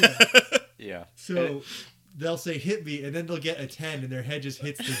boy. Yeah. So they'll say hit me and then they'll get a 10 and their head just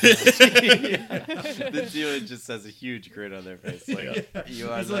hits the desk. The dealer just has a huge grin on their face. Like, you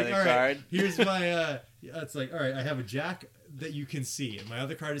want It's like, another all right, card? here's my it's like, all right, I have a jack. that you can see, and my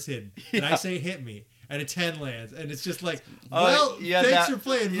other card is hidden, and I say hit me, and a 10 lands, and it's just like, thanks for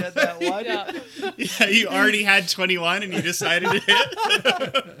playing. Yeah, that one. Yeah, you already had 21 and you decided to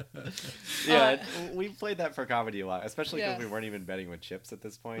hit. Yeah, we played that for comedy a lot, especially because Yeah. we weren't even betting with chips at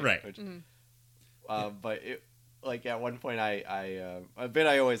this point. Right. Which, but it, like at one point, a bit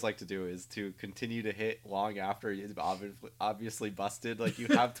I always like to do is to continue to hit long after it's obviously busted. Like you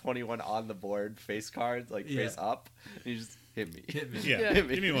have 21 on the board, face cards, like face up, and you just hit me. Hit me. Yeah, Hit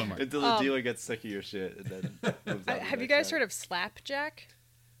me. give me one more. Until the dealer gets sick of your shit, and then moves on to Have the you next guys round. heard of Slapjack?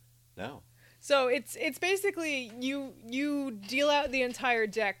 No. So it's basically you deal out the entire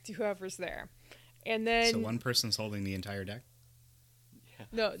deck to whoever's there, and then So one person's holding the entire deck?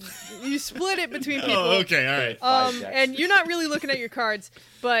 no, you split it between people. Oh, okay, all right. Five decks. And you're not really looking at your cards,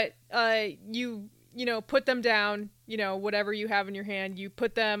 but you put them down. Whatever you have in your hand, you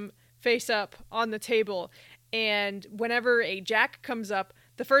put them face up on the table, and whenever a jack comes up,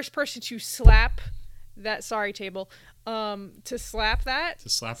 the first person to slap that table, to slap that, To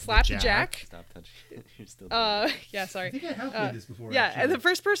slap the the jack. jack. Stop touching it. You're still doing it. Yeah, sorry. I think I have played this before. Yeah, actually. and the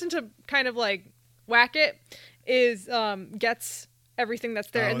first person to kind of like whack it is gets everything that's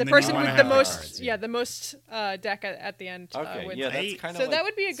there, Oh, and and the then you person wanna with the have the most, cards, the most deck at the end. Okay, wins. yeah, that's kind of So that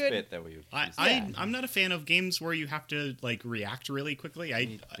would be a good- spit that we would use. I'm not a fan of games where you have to like react really quickly.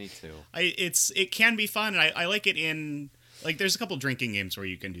 Me too. It can be fun, and I like it in like there's a couple drinking games where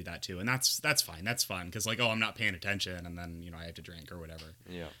you can do that too, and that's fine. That's fun because like I'm not paying attention, and then I have to drink or whatever.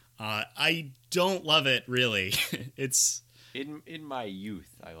 Yeah. I don't love it really. It's In my youth,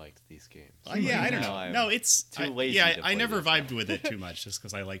 I liked these games. yeah, I don't Now know. I'm No, it's too I- lazy Yeah, to I play never this now. vibed with it too much, just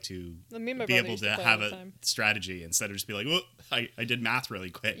because I like to Me and my be brother able used to to play have all a the time. strategy instead of just be like, "Whoa, I did math really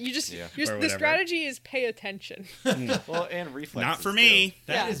quick." You just Yeah. the Or whatever. strategy is pay attention. Well, and reflexes. Not for me. too.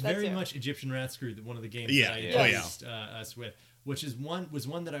 That Yeah, is that very too. much Egyptian Rat Screw, one of the games Yeah, that I yeah. Oh, yeah. introduced us with, which is one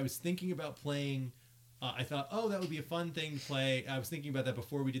that I was thinking about playing. I thought, that would be a fun thing to play. I was thinking about that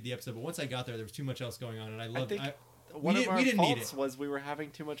before we did the episode, but once I got there was too much else going on, and I I loved think it. one of our we didn't need faults it. was we were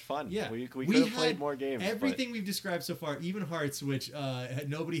having too much fun. Yeah, we could have played had more games. Everything we've described so far, even Hearts, which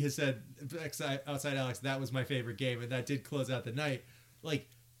nobody has said outside Alex, that was my favorite game, and that did close out the night. Like,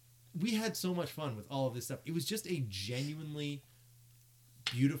 we had so much fun with all of this stuff. It was just a genuinely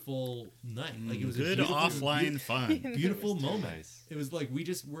beautiful night. Like, it was Good a beautiful, offline fun. beautiful too moment. nice. it was like we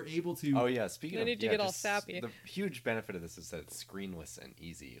just were able to. Oh yeah, speaking I of, need to yeah, get all just sappy. The huge benefit of this is that it's screenless and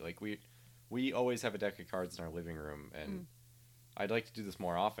easy. Like we always have a deck of cards in our living room, and I'd like to do this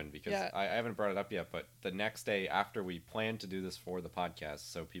more often because Yeah. I haven't brought it up yet. But the next day after we planned to do this for the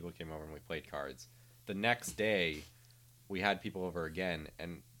podcast, so people came over and we played cards. The next day, we had people over again,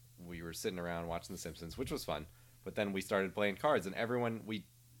 and we were sitting around watching The Simpsons, which was fun. But then we started playing cards, and everyone we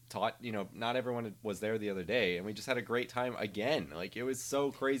taught, not everyone was there the other day, and we just had a great time again. Like it was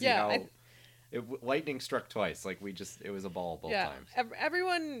so crazy Yeah, how lightning struck twice. Like it was a ball both times.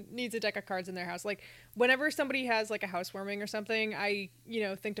 Everyone needs a deck of cards in their house. Like whenever somebody has like a housewarming or something, I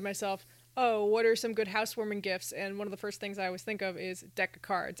think to myself, oh, what are some good housewarming gifts? And one of the first things I always think of is deck of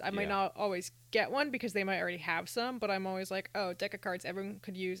cards. I might Yeah. not always get one because they might already have some, but I'm always like, oh, deck of cards. Everyone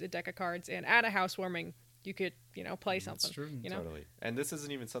could use a deck of cards, and at a housewarming, you could play something. true. Totally. And this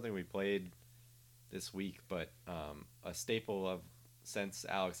isn't even something we played this week, but a staple of since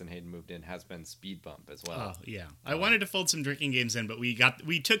Alex and Hayden moved in has been Speed Bump as well. Oh yeah, I wanted to fold some drinking games in, but we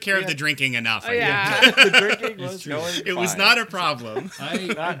took care of the drinking enough. Oh I yeah. The drinking It's was true. going it was fine. not a problem. I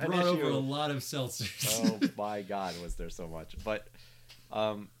Not an brought over issue. a lot of seltzers. Oh my God, was there so much? But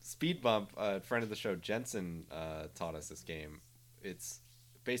Speed Bump, a friend of the show, Jensen, taught us this game. It's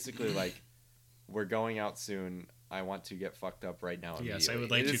basically like we're going out soon. I want to get fucked up right now. Yes, I immediately.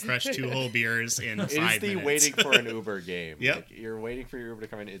 would like It to is- crush 2 whole beers in 5 It is the minutes. waiting for an Uber game. Yep. Like, you're waiting for your Uber to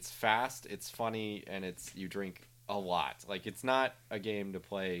come in. It's fast, it's funny, and you drink a lot. Like it's not a game to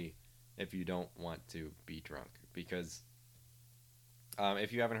play if you don't want to be drunk, because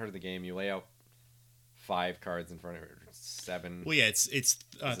if you haven't heard of the game, you lay out 5 cards in front of 7. Well, yeah, it's it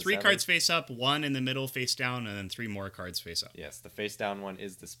 3 7? cards face up, 1 in the middle face down, and then 3 more cards face up. Yes, the face down one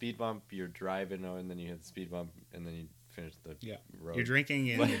is the speed bump. You're driving, and then you hit the speed bump, and then you finish the road. You're drinking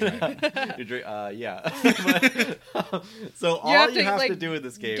and you're driving. You drink, yeah. So all have you to, have to like, do in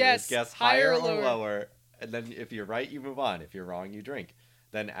this game guess is guess higher higher or or lower. lower, and then if you're right, you move on. If you're wrong, you drink.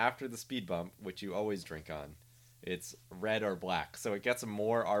 Then after the speed bump, which you always drink on, it's red or black. So it gets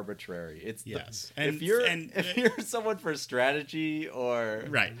more arbitrary. It's Yes. if you're someone for strategy or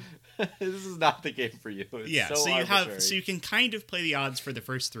Right. this is not the game for you. It's Yeah, so so arbitrary. you can kind of play the odds for the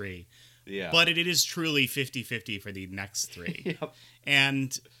first 3, yeah, but it is truly 50-50 for the next 3. Yep.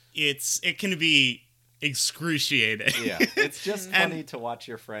 And it can be excruciating. Yeah, it's just And, funny to watch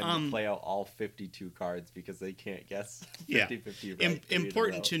your friend play out all 52 cards because they can't guess 50-50 right.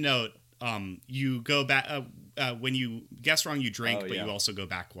 Important to note, you go back when you guess wrong, you drink, Oh, but yeah. you also go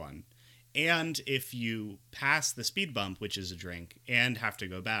back one. And if you pass the speed bump, which is a drink, and have to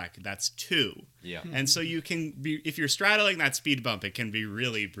go back, that's 2. Yeah. And so you can be, if you're straddling that speed bump, it can be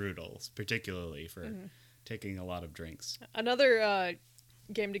really brutal, particularly for taking a lot of drinks. Another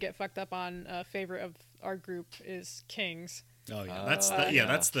game to get fucked up on, favorite of our group is Kings. Oh yeah, yeah.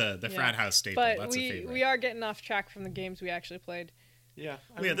 that's the Yeah. frat house staple. But That's a favorite. we are getting off track from the games we actually played. Yeah.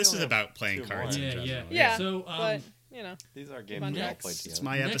 Well, yeah, this is about playing cards in Yeah, general. yeah. Yeah, So, but you know, These are games we all next- played together. It's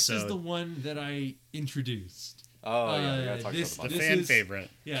my next episode. is the one that I introduced. Oh, yeah. We gotta talk this- about the the this fan is- favorite.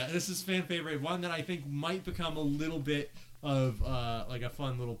 Yeah, this is fan favorite. One that I think might become a little bit of like a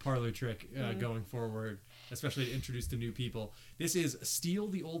fun little parlor trick going forward, especially to introduce to new people. This is Steal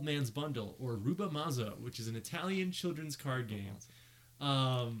the Old Man's Bundle, or Ruba Mazzo, which is an Italian children's card game.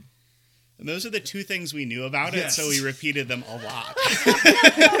 And those are the 2 things we knew about it, Yes. so we repeated them a lot.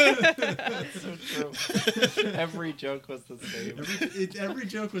 so true. Every joke was the same. Every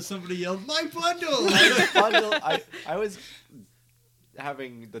joke was somebody yelled, "My bundle!" I was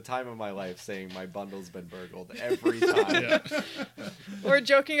having the time of my life saying my bundle's been burgled every time. we're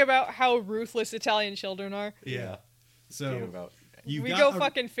joking about how ruthless Italian children are. Yeah. Game So about you We got go a-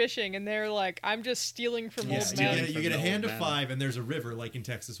 fucking fishing, and they're like, "I'm just stealing from Yeah, old you men." get, you get a From the hand old of man. 5, and there's a river like in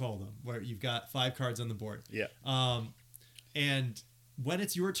Texas Hold'em, where you've got 5 cards on the board. Yeah. And when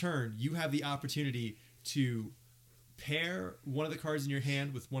it's your turn, you have the opportunity to pair one of the cards in your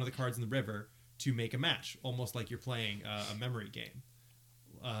hand with one of the cards in the river to make a match, almost like you're playing a memory game.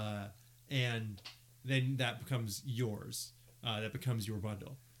 And then that becomes yours. That becomes your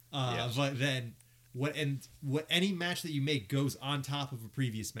bundle. Yes. But then what any match that you make goes on top of a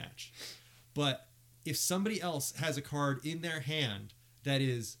previous match. But if somebody else has a card in their hand that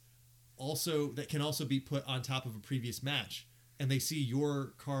can also be put on top of a previous match, and they see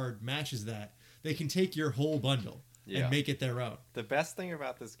your card matches that, they can take your whole bundle Yeah. and make it their own. The best thing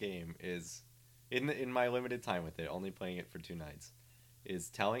about this game is, in my limited time with it, only playing it for 2 nights, is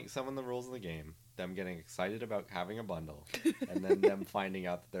telling someone the rules of the game, them getting excited about having a bundle, and then them finding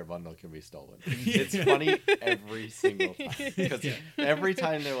out that their bundle can be stolen. It's funny every single time. Because every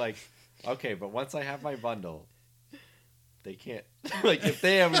time they're like, okay, but once I have my bundle, they can't, like, if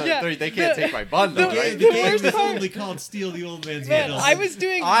they have another 3, they can't take my bundle, the- right? The game worst is part- only called Steal the Old Man's Man, Bundle. I was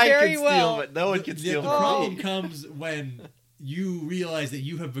doing I very can steal, well. but no one can The steal problem from me. comes when you realize that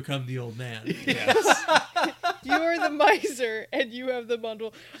you have become the old man. You are the miser, and you have the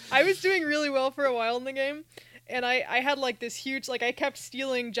bundle. I was doing really well for a while in the game, and I had like this huge, like, I kept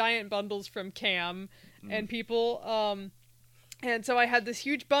stealing giant bundles from Cam and people, and so I had this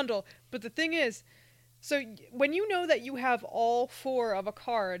huge bundle. But the thing is, so when you know that you have all 4 of a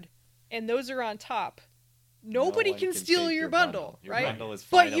card, and those are on top, nobody one can can steal take your your bundle, bundle. Your right? bundle is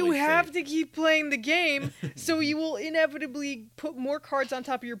But you finally have safe. to keep playing the game, so you will inevitably put more cards on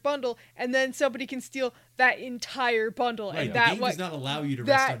top of your bundle, and then somebody can steal that entire bundle, Right, and the that game does not allow you to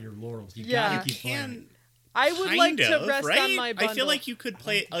that- rest on your laurels. You yeah. gotta keep playing. I would like to Kind of, rest right? on my bundle. I feel like you could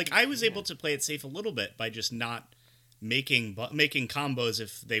play like I was able to play it safe a little bit by just not making combos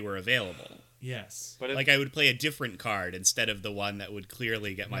if they were available. Yes. But Like I would play a different card instead of the one that would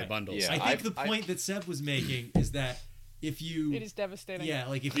clearly get my Right. bundles. Yeah. I think I've- the point that Seb was making is that if you it is devastating. yeah,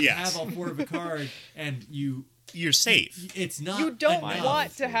 like if you Yes. have all 4 of a card and You're safe. it's not You don't enough.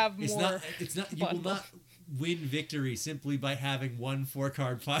 want to have more. It's not you will bundle. not win victory simply by having one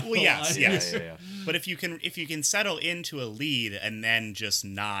 4-card pile. Well, yes, on yes. your- Yeah. But if you can settle into a lead and then just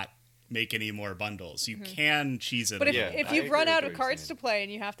not make any more bundles, you can cheese it. But a if, little Yeah, if I you've agree run with out what of you're cards saying. to play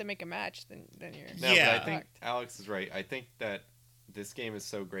and you have to make a match, then you're No, Yeah. but I think Alex is right. I think that this game is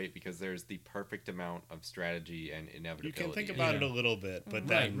so great because there's the perfect amount of strategy and inevitability. you can think in about it. it a little bit, but Right,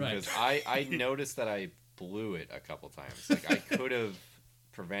 then right. Because I noticed that I blew it a couple times. Like I could have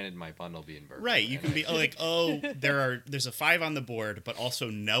prevented my bundle being burgled. right, you and can I be like, oh, there's a 5 on the board, but also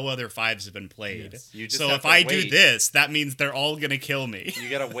no other 5s have been played. Yes. You just So have if to I do wait. this, that means they're all gonna kill me. You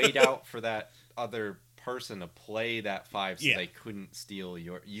gotta wait out for that other person to play that 5 so Yeah. they couldn't steal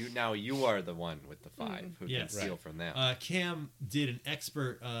your now you are the one with the 5 who Yes. can steal Right. from them. Cam did an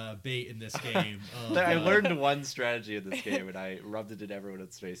expert bait in this game. I learned one strategy in this game and I rubbed it in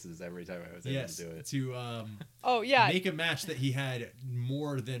everyone's faces every time I was able yes to do it. to Oh yeah, make a match that he had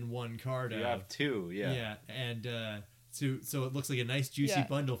more than one card You of. have 2, yeah. and so it looks like a nice juicy Yeah.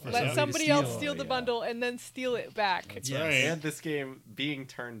 bundle for let somebody to else steal the yeah. bundle and then steal it back. That's Yes. right. And this game being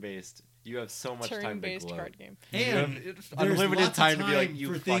turn-based, You have so much time to turn-based gloat. card game. And It's there's unlimited lots time of to be like,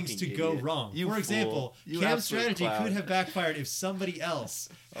 you for things fucking to go idiot. wrong. You For fool. example, You Cam's absolute strategy clown. could have backfired if somebody else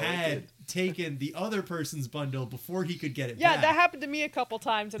it had taken the other person's bundle before he could get it Yeah, back. that happened to me a couple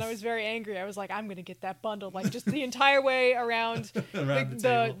times, and I was very angry. I was like, I'm gonna get that bundle, like just the entire way around, Around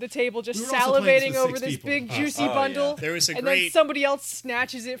the table, just We were also playing this salivating with over 6 this people. big juicy Oh, bundle. yeah. There was a and then great somebody else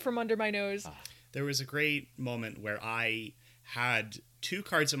snatches it from under my nose. There was a great moment where I had 2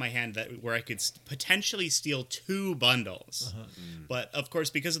 cards in my hand where I could potentially steal 2 bundles. But of course,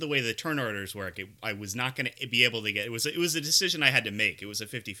 because of the way the turn orders work, I was not going to be able to get. It was a decision I had to make. It was a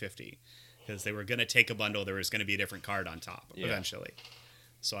 50-50 because they were going to take a bundle. There was going to be a different card on top eventually.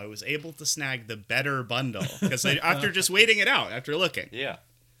 So I was able to snag the better bundle because after just waiting it out, after looking. Yeah.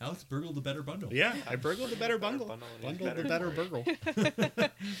 Alex burgled the better bundle. Yeah, I burgled the better bundle. bundle and Bundled the it's better better burgle.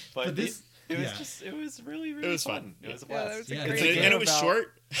 But this- it was yeah. just, it was really, really was fun. fun. It was a Yeah, blast. that was a Yeah, great it's And, a game. and it was about-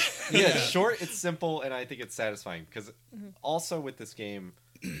 short. Yeah, it's short, it's simple, and I think it's satisfying because also with this game,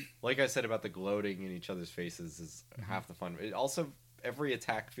 like I said about the gloating in each other's faces is half the fun. It also every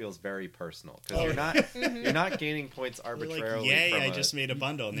attack feels very personal because you're not gaining points They're arbitrarily. like, yay, from I a- just made a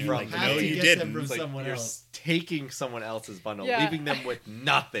bundle. And they're from like, the no, game. you Get them didn't. from It's like someone you're else. taking someone else's bundle, Yeah. leaving them with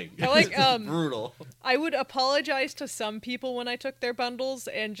nothing. I like, It's brutal. I would apologize to some people when I took their bundles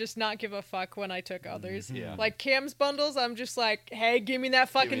and just not give a fuck when I took others. Yeah. Like Cam's bundles, I'm just like, hey, give me that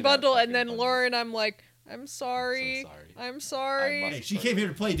fucking me that bundle. fucking and then bundle. Lauren, I'm like, I'm sorry. sorry. I'm sorry. I must- Hey, she came here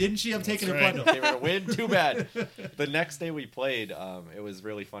to play, didn't she? I'm taking her right. bundle. They were to win. Too bad. The next day we played, it was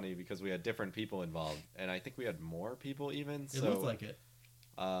really funny because we had different people involved, and I think we had more people even. It So looked like it.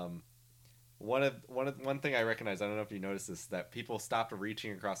 one thing I recognized, I don't know if you noticed this, that people stopped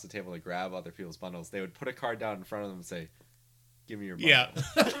reaching across the table to grab other people's bundles. They would put a card down in front of them and say, "Give me your bundle."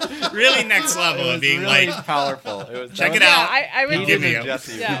 Yeah. Really next level It was of being really like, powerful. It was check it Yeah, out. I would He Give give me and a-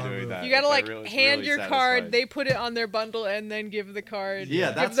 Jesse Yeah. were doing that. You gotta which I like really- was hand really your satisfying. card, they put it on their bundle, and then give the card. Yeah,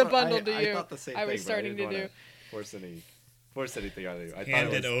 give that's the what bundle I to you. thought the same I was thing, but starting to didn't do. wanna force anything out of you. I Hand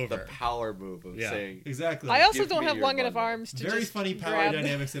thought it it was over. the power move of Yeah. saying, Exactly. I also Give don't me have your long enough bundle. arms to Very just funny power grab.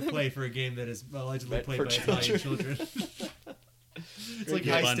 dynamics at play for a game that is allegedly Meant played for by Italian children. children. It's Great like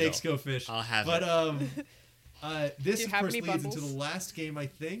game. high Bundle. stakes go fish. I'll have but it. This Do you of have course any leads into bundles? the last game I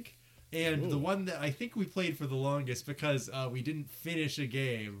think, and the one that I think we played for the longest because we didn't finish a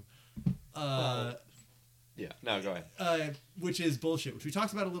game. yeah, no, go ahead. Which is Bullshit, which we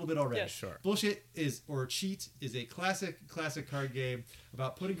talked about a little bit already. Yes. Sure. Bullshit Cheat is a classic card game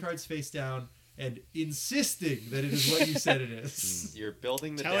about putting cards face down and insisting that it is what you said it is. You're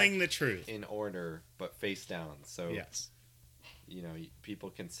building the Telling deck the truth. in order, but face down. So Yes. you know, people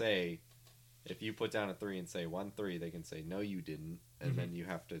can say, if you put down a 3 and say 1-3, they can say, no, you didn't. And then you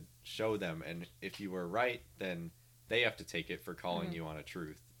have to show them. And if you were right, then they have to take it for calling you on a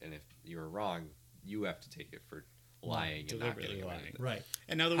truth. And if you were wrong, you have to take it for lying and not Deliberately getting away lying. with it. Right.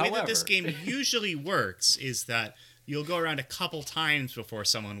 And now the way that this However- game usually works is that you'll go around a couple times before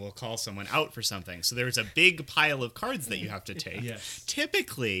someone will call someone out for something. So there's a big pile of cards that you have to take. Yes.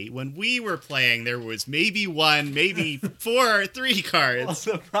 Typically, when we were playing, there was maybe 1, maybe 4 or 3 cards.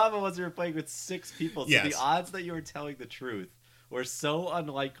 Also, the problem was we were playing with 6 people, so Yes. the odds that you were telling the truth were so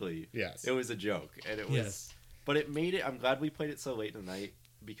unlikely. Yes. It was a joke. And it was Yes. but it made it, I'm glad we played it so late in the night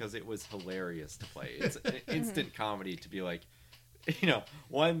because it was hilarious to play. It's an instant comedy to be like,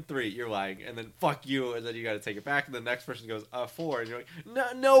 1-3, you're lying, and then fuck you, and then you got to take it back, and the next person goes 4, and you're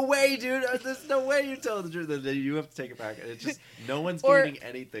like, no way, dude, there's no way you're telling the truth, and then you have to take it back, and it's just no one's Or gaining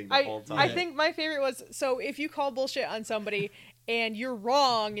anything the whole time. I think my favorite was, so if you call bullshit on somebody and you're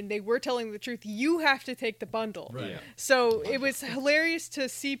wrong and they were telling the truth, you have to take the bundle. Right. Yeah. So it was hilarious to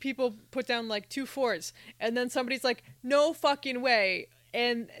see people put down like 2 4s and then somebody's like, no fucking way.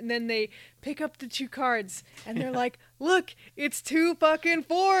 And then they pick up the 2 cards and they're like, look, it's 2 fucking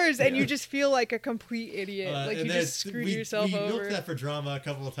 4s. And you just feel like a complete idiot. Like and you then just screwed we yourself over. milked that for drama a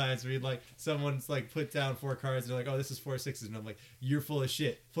couple of times. We'd like someone's like put down 4 cards and they're like, oh, this is 4 6s, and I'm like, you're full of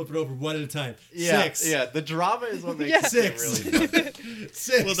shit. Flip it over one at a time. Yeah, 6. yeah, the drama is what makes Yeah. it 6. really fun.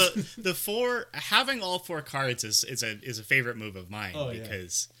 6. Well, the 4, having all 4 cards is a favorite move of mine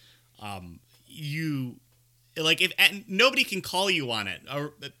because you. Like, if and nobody can call you on it,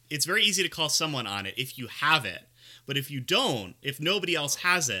 or it's very easy to call someone on it if you have it. But if you don't, if nobody else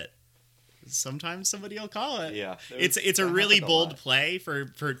has it, sometimes somebody will call it. Yeah, it's a that really happened a bold lot. play for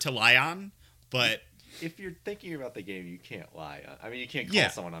to lie on. But If you're thinking about the game, you can't lie. I mean, you can't call Yeah.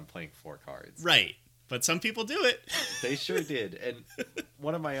 someone on playing 4 cards. right, but some people do it. They sure did. And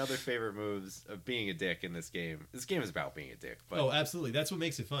one of my other favorite moves of being a dick in this game is about being a dick. But Oh, absolutely. That's what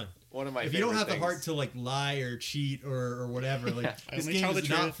makes it fun. one of my If you don't have favorite the heart things- to like lie or cheat or whatever, like this Only game tell is the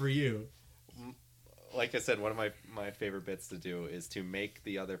not truth. for you. like I said, one of my favorite bits to do is to make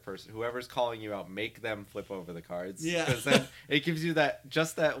the other person, whoever's calling you out, make them flip over the cards. Yeah. Because then it gives you that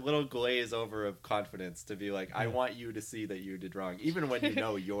little glaze over of confidence to be like, I want you to see that you did wrong, even when you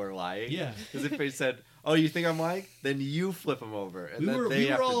know you're lying. Yeah. Because if they said, "Oh, you think I'm lying?" then you flip them over, and We then were they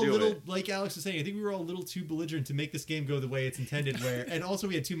have all to a do little, it. like Alex was saying, I think we were all a little too belligerent to make this game go the way it's intended. And also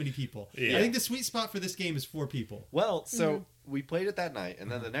we had too many people. Yeah. I think the sweet spot for this game is 4 people. Well, so we played it that night,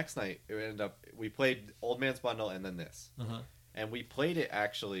 and then the next night it ended up we played Old Man's Bundle and then this. Uh-huh. And we played it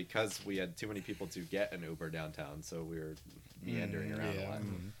actually because we had too many people to get an Uber downtown, so we were meandering around a lot.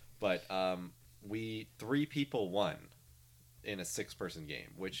 But 3 people won in a 6-person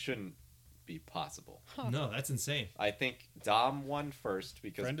game, which shouldn't be possible. No, that's insane. I think Dom won first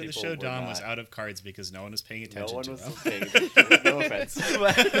because Friend of the people show, were Dom, was not- out of cards because no one was paying No attention one to was him. paying attention. No offense,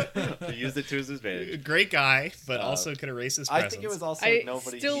 he used it to his advantage. Great guy, but also could erase his I presence. think it was also I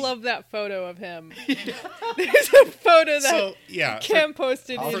nobody. still love that photo of him. There's a photo that So yeah, Cam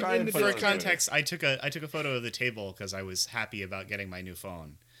posted I'll in, try in and the put it for on Discord. context, I took a photo of the table because I was happy about getting my new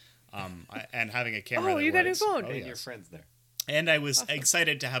phone, and having a camera. Oh, that you got a new works. phone. Oh, and yes. your friends there. And I was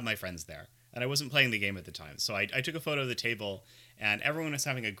excited to have my friends there. And I wasn't playing the game at the time. So I took a photo of the table, and everyone was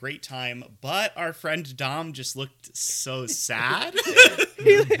having a great time. But our friend Dom just looked so sad.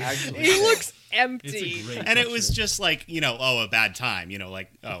 Actually, He looks It's a empty. great And it was picture. just like, a bad time. Like,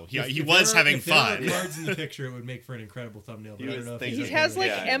 he If was there are- having if there are fun. cards in the picture, it would make for an incredible thumbnail. But He I don't was know if thinking- He he's has okay like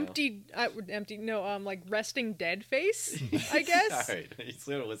with Yeah, I know. empty, like resting dead face, I guess. All right, he's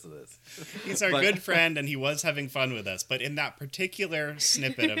gonna listen to this. He's our But- good friend, and he was having fun with us. But in that particular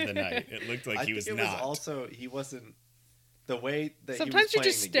snippet of the night, it looked like I he think was it not. was also he wasn't the way that Sometimes he you're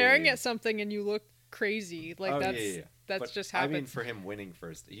was just playing the staring game. at something and you look crazy. Like Oh, that's yeah. that's But just I happens. mean, for him winning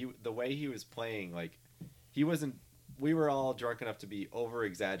first, the way he was playing, like he wasn't. We were all drunk enough to be over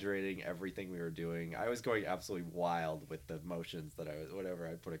exaggerating everything we were doing. I was going absolutely wild with the motions that I was. Whenever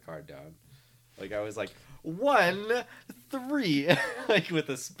I put a card down, like I was like 1, 3, like with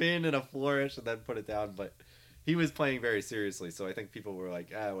a spin and a flourish, and then put it down. But he was playing very seriously, so I think people were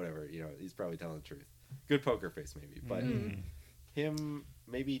like, whatever. He's probably telling the truth. Good poker face, maybe, but. Him,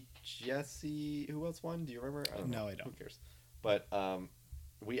 maybe Jesse. Who else won? Do you remember? I don't know. No, I don't. Who cares? But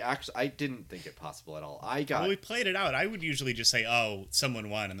I didn't think it possible at all. I got Well, we played it out. I would usually just say, "Oh, someone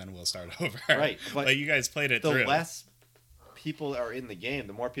won," and then we'll start over. Right, but you guys played it the through. less people are in the game,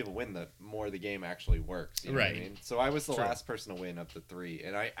 the more people win, the more the game actually works. You know what I Right. mean? So I was the True. last person to win up to 3,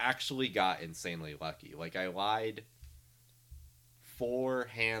 and I actually got insanely lucky. Like I lied 4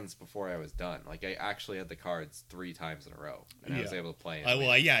 hands before I was done. Like I actually had the cards 3 times in a row, and I was Yeah. able to play. and Well,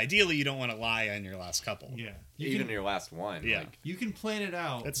 win. yeah. Ideally, you don't want to lie on your last couple. Yeah, Even your last one. Yeah. Like, you can plan it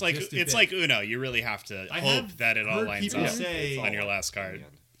out. It's like just a bit. Uno. You really have to I hope have that it all heard lines people up say- on your last in card. the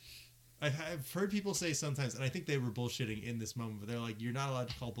end. I've heard people say sometimes, and I think they were bullshitting in this moment, but they're like, "You're not allowed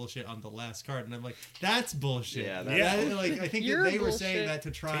to call bullshit on the last card," and I'm like, "That's bullshit." Yeah, That- like I think You're that they were saying bullshit. that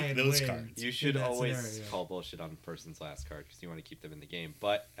to try Take and those win cards. You should in that always scenario. call bullshit on a person's last card because you want to keep them in the game.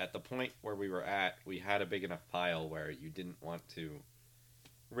 But at the point where we were at, we had a big enough pile where you didn't want to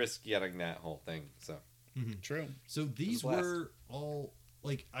risk getting that whole thing. So True. So these blast. were all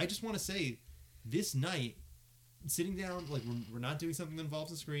like I just want to say, this night, sitting down, like we're not doing something that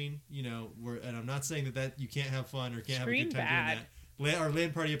involves a screen, and I'm not saying that you can't have fun or can't have a Screen good time bad. doing that. Our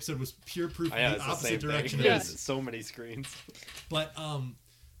LAN party episode was pure proof of yeah, the it's the opposite same direction. thing. of Yes. this. So many screens. But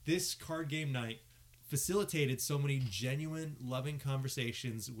this card game night facilitated so many genuine, loving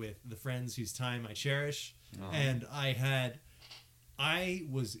conversations with the friends whose time I cherish, and I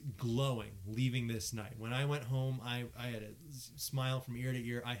was glowing leaving this night. When I went home, I had a smile from ear to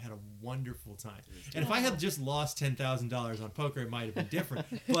ear. I had a wonderful time. And if I had just lost $10,000 on poker, it might have been different.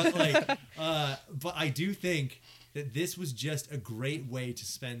 But but I do think that this was just a great way to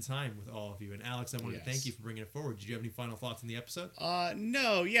spend time with all of you. And Alex, I want to Yes. thank you for bringing it forward. Did you have any final thoughts on the episode?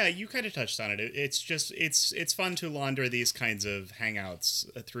 No, yeah, you kind of touched on it. It's just it's fun to launder these kinds of hangouts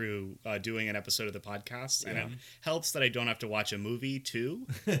through doing an episode of the podcast, and it helps that I don't have to watch a movie too.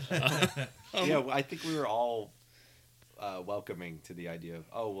 Yeah, I think we were all. welcoming to the idea of,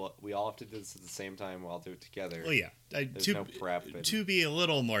 oh, well, we all have to do this at the same time. We'll all do it together. Well, yeah. There's no prep. To be a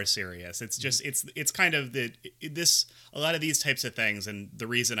little more serious, it's just it's kind of a lot of these types of things, and the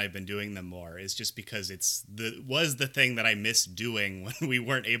reason I've been doing them more is just because was the thing that I missed doing when we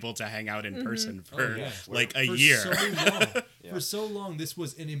weren't able to hang out in person for like a year. So long. For so long, this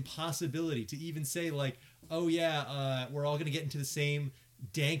was an impossibility to even say like, oh yeah, we're all gonna get into the same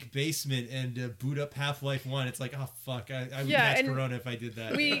dank basement and boot up Half-Life 1. It's like, oh fuck, I would catch Corona if I did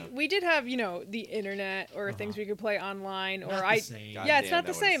that. We did have, the internet or things we could play online, Not or the same. it's not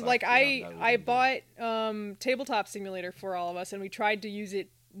the same. Like I bought Tabletop Simulator for all of us, and we tried to use it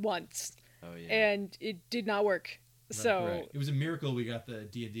once, and it did not work. So right. It was a miracle we got the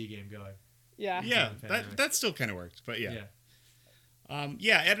D&D game going. Yeah, that still kind of worked, but yeah. I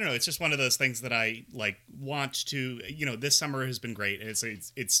don't know. It's just one of those things that I want to. This summer has been great.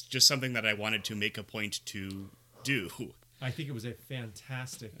 It's just something that I wanted to make a point to do. I think it was a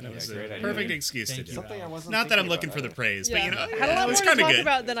fantastic. It was great a idea. perfect excuse to do. Something I wasn't Not that I'm thinking looking for the about praise, yeah. but had a lot it was more to kind of talk good.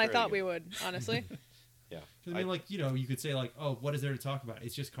 about than I Very thought good. we would, honestly. I mean, you could say like, oh, what is there to talk about?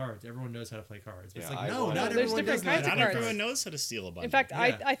 It's just cards. Everyone knows how to play cards. But it's Yeah, like, I no, want- not There's everyone different does know how kinds to of play Not cards. everyone knows how to steal a bundle. In fact,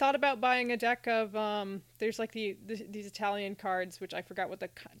 Yeah. I thought about buying a deck of there's like these Italian cards, which I forgot what the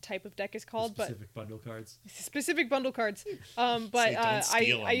type of deck is called, but Specific bundle cards. specific bundle cards. But don't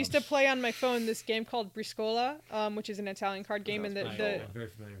steal I on used them. to play on my phone this game called Briscola, which is an Italian card game, and I'm the very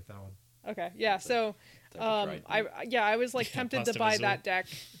familiar with that one. okay, yeah. So I was like tempted to Pasta buy Vazul. that deck,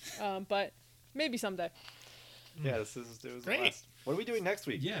 but maybe someday. Yeah, it was Great. blast. What are we doing next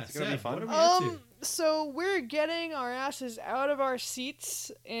week? Yeah, Is it gonna be Seb, fun? what are we up to? So we're getting our asses out of our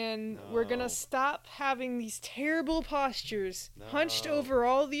seats, and we're gonna No. stop having these terrible postures, hunched No. over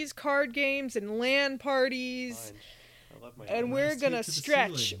all these card games and LAN parties. Fine. I love my And job. we're Nice gonna tape to the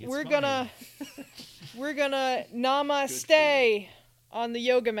stretch. ceiling. It's We're fine. gonna namaste on the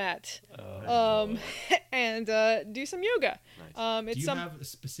yoga mat, Oh, and do some yoga. Nice. Do It's you some have a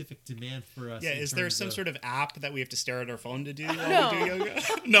specific demand for us? Yeah, in is there terms some of- sort of app that we have to stare at our phone to do No. while we do yoga?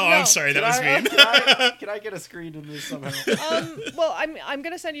 No, I'm sorry, that was mean. Can I get a screen in this somehow? well, I'm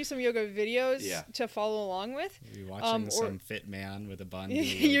gonna send you some yoga videos Yeah. to follow along with. You're watching or- some fit man with a bun. do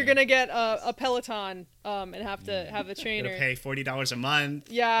You're yoga. gonna get a Peloton and have to have the You're trainer. gonna pay $40 a month.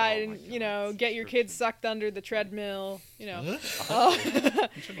 Yeah, Oh my and God, get your kids sucked under the treadmill. I'm trying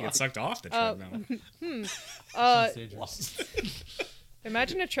to get sucked off the treadmill. Sounds dangerous.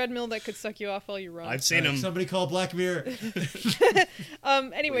 Imagine a treadmill that could suck you off while you run. I've seen them. Somebody call Black Mirror.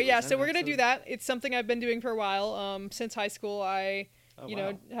 Anyway, Wait, yeah, was so that we're gonna episode? do that. It's something I've been doing for a while. Since high school, I Oh, you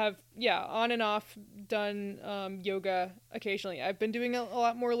wow. know have on and off done yoga occasionally. I've been doing a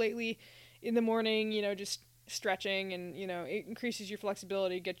lot more lately in the morning. Just stretching, and it increases your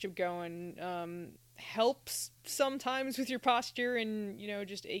flexibility, gets you going. Helps sometimes with your posture and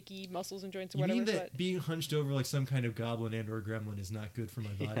just achy muscles and joints and You whatever. mean that being hunched over like some kind of goblin and or gremlin is not good for my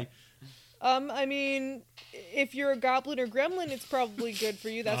body? I mean, if you're a goblin or gremlin, it's probably good for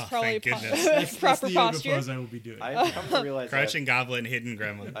you. That's Oh, probably thank goodness. That's proper the yoga posture. pose I will be doing. I've come to realize Crouching goblin, hidden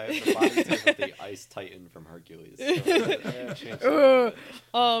gremlin. I have the body type of the Ice Titan from Hercules. So I changed it.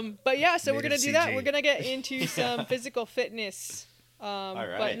 But yeah, so we're Made gonna of do that. CG. We're gonna get into some physical fitness, but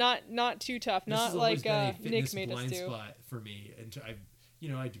right. not too tough. This Not has always like been a Nick fitness made us blind do. spot for me, and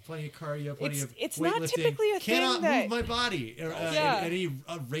I do plenty of cardio, plenty of It's not weightlifting. typically a thing Cannot that- move my body Yeah. at any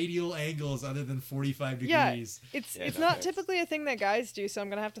radial angles other than 45 Yeah, degrees. it's Yeah, it's no not thanks. typically a thing that guys do. So I'm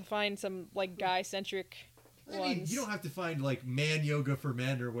gonna have to find some like guy centric I ones. mean, you don't have to find like man yoga for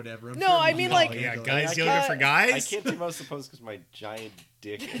men or whatever. I'm No, sure I we mean, can all like- Yeah, handle it. guys I yoga can't- for I guys. can't do most of the pose because my giant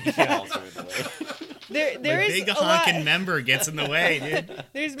dick is also in the way. there My is big a lot. honking member gets in the way, dude.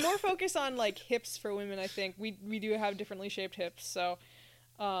 There's more focus on like hips for women. I think we do have differently shaped hips, so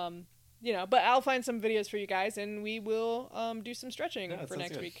but I'll find some videos for you guys, and we will do some stretching Yeah, that for sounds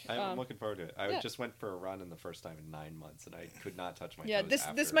next good. week. I'm looking forward to it. I yeah. just went for a run in the first time in 9 months, and I could not touch my Yeah, toes this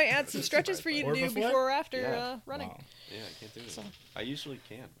after. might add I some was stretches for you surprised to by do it. before? before or after Yeah. running. Wow. Yeah, I can't do it. I usually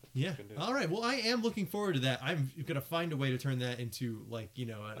can. Yeah. Couldn't do it. All right. Well, I am looking forward to that. I'm gonna find a way to turn that into like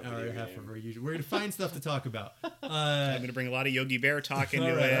an hour and a video half game. of our usual. We're gonna find stuff to talk about. I'm gonna bring a lot of Yogi Bear talk into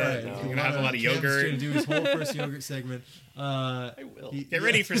all right, it. all right. No. We're gonna have a lot of Cam's yogurt. gonna do his whole first yogurt segment. I will. Get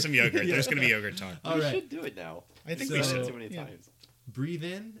ready for some yogurt. Yeah. There's gonna be yogurt talk. All we right. should do it now. I think So- we We've done should. it too many Yeah. times. Breathe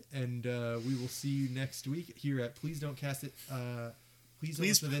in, and we will see you next week here at Please Don't Cast It. Please don't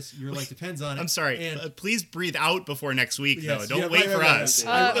Please- listen to this. Your life depends on it. I'm sorry. And please breathe out before next week, yes, though. Don't yeah, wait right, for right, us.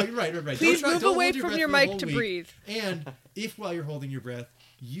 right. Please Don't move don't away hold your from breath your for the mic whole to week. breathe. And if while you're holding your breath,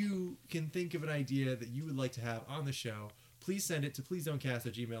 you can think of an idea that you would like to have on the show, please send it to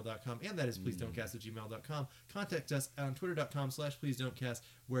pleasedon'tcast@gmail.com, and that is pleasedon'tcast@gmail.com. Contact us on twitter.com/pleasedon'tcast,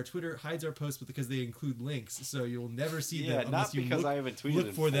 where Twitter hides our posts because they include links, so you'll never see them unless not because I haven't tweeted look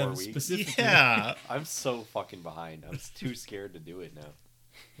in for 4 them weeks. specifically. Yeah. I'm so fucking behind. I'm too scared to do it now.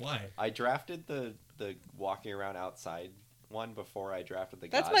 Why? I drafted the walking around outside one before I drafted the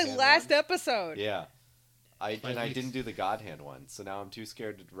That's God my Hand last one. episode. Yeah. I 5 I weeks. didn't do the God Hand one, so now I'm too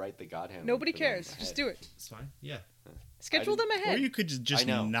scared to write the God Hand Nobody one. for them cares. ahead. Just do it. It's fine. Yeah. Schedule them Or ahead. you could just I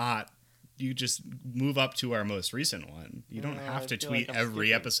know. not. You just move up to our most recent one. You don't have to I feel tweet like I'm every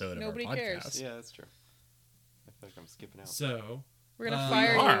skipping. episode of Nobody our podcast. cares. Yeah, that's true. I feel like I'm skipping out. So, We're gonna You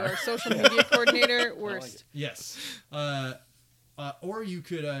fire you, are. our social media coordinator. Worst. yes. Or you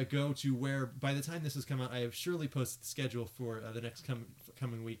could go to where, by the time this has come out, I have surely posted the schedule for the next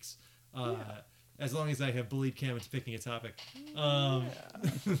coming weeks. As long as I have bullied Cam into picking a topic.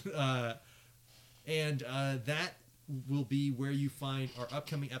 And that will be where you find our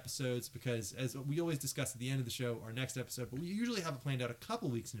upcoming episodes, because as we always discuss at the end of the show, our next episode, but we usually have it planned out a couple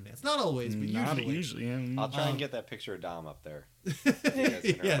weeks in advance. Not always, but Not usually. usually. I'll try and get that picture of Dom up there. You guys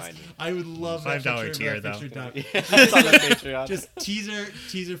can Yes, remind me. I would love $5 that picture, tier, that though. picture of Dom. It's on the Patreon. Just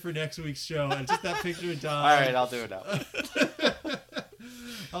teaser for next week's show, and just that picture of Dom. All right, I'll do it now.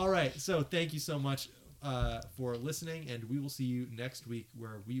 All right, so thank you so much for listening, and we will see you next week,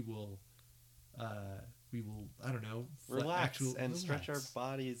 where we will I don't know, Relax and stretch our relax.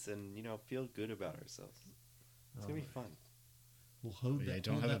 bodies and feel good about ourselves. It's gonna be fun. We'll hold Yeah, that. I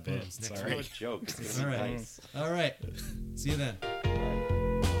don't hold have that a bit. pose next It's Sorry. not a joke. It's gonna All be right. nice. All right. See you then. All right.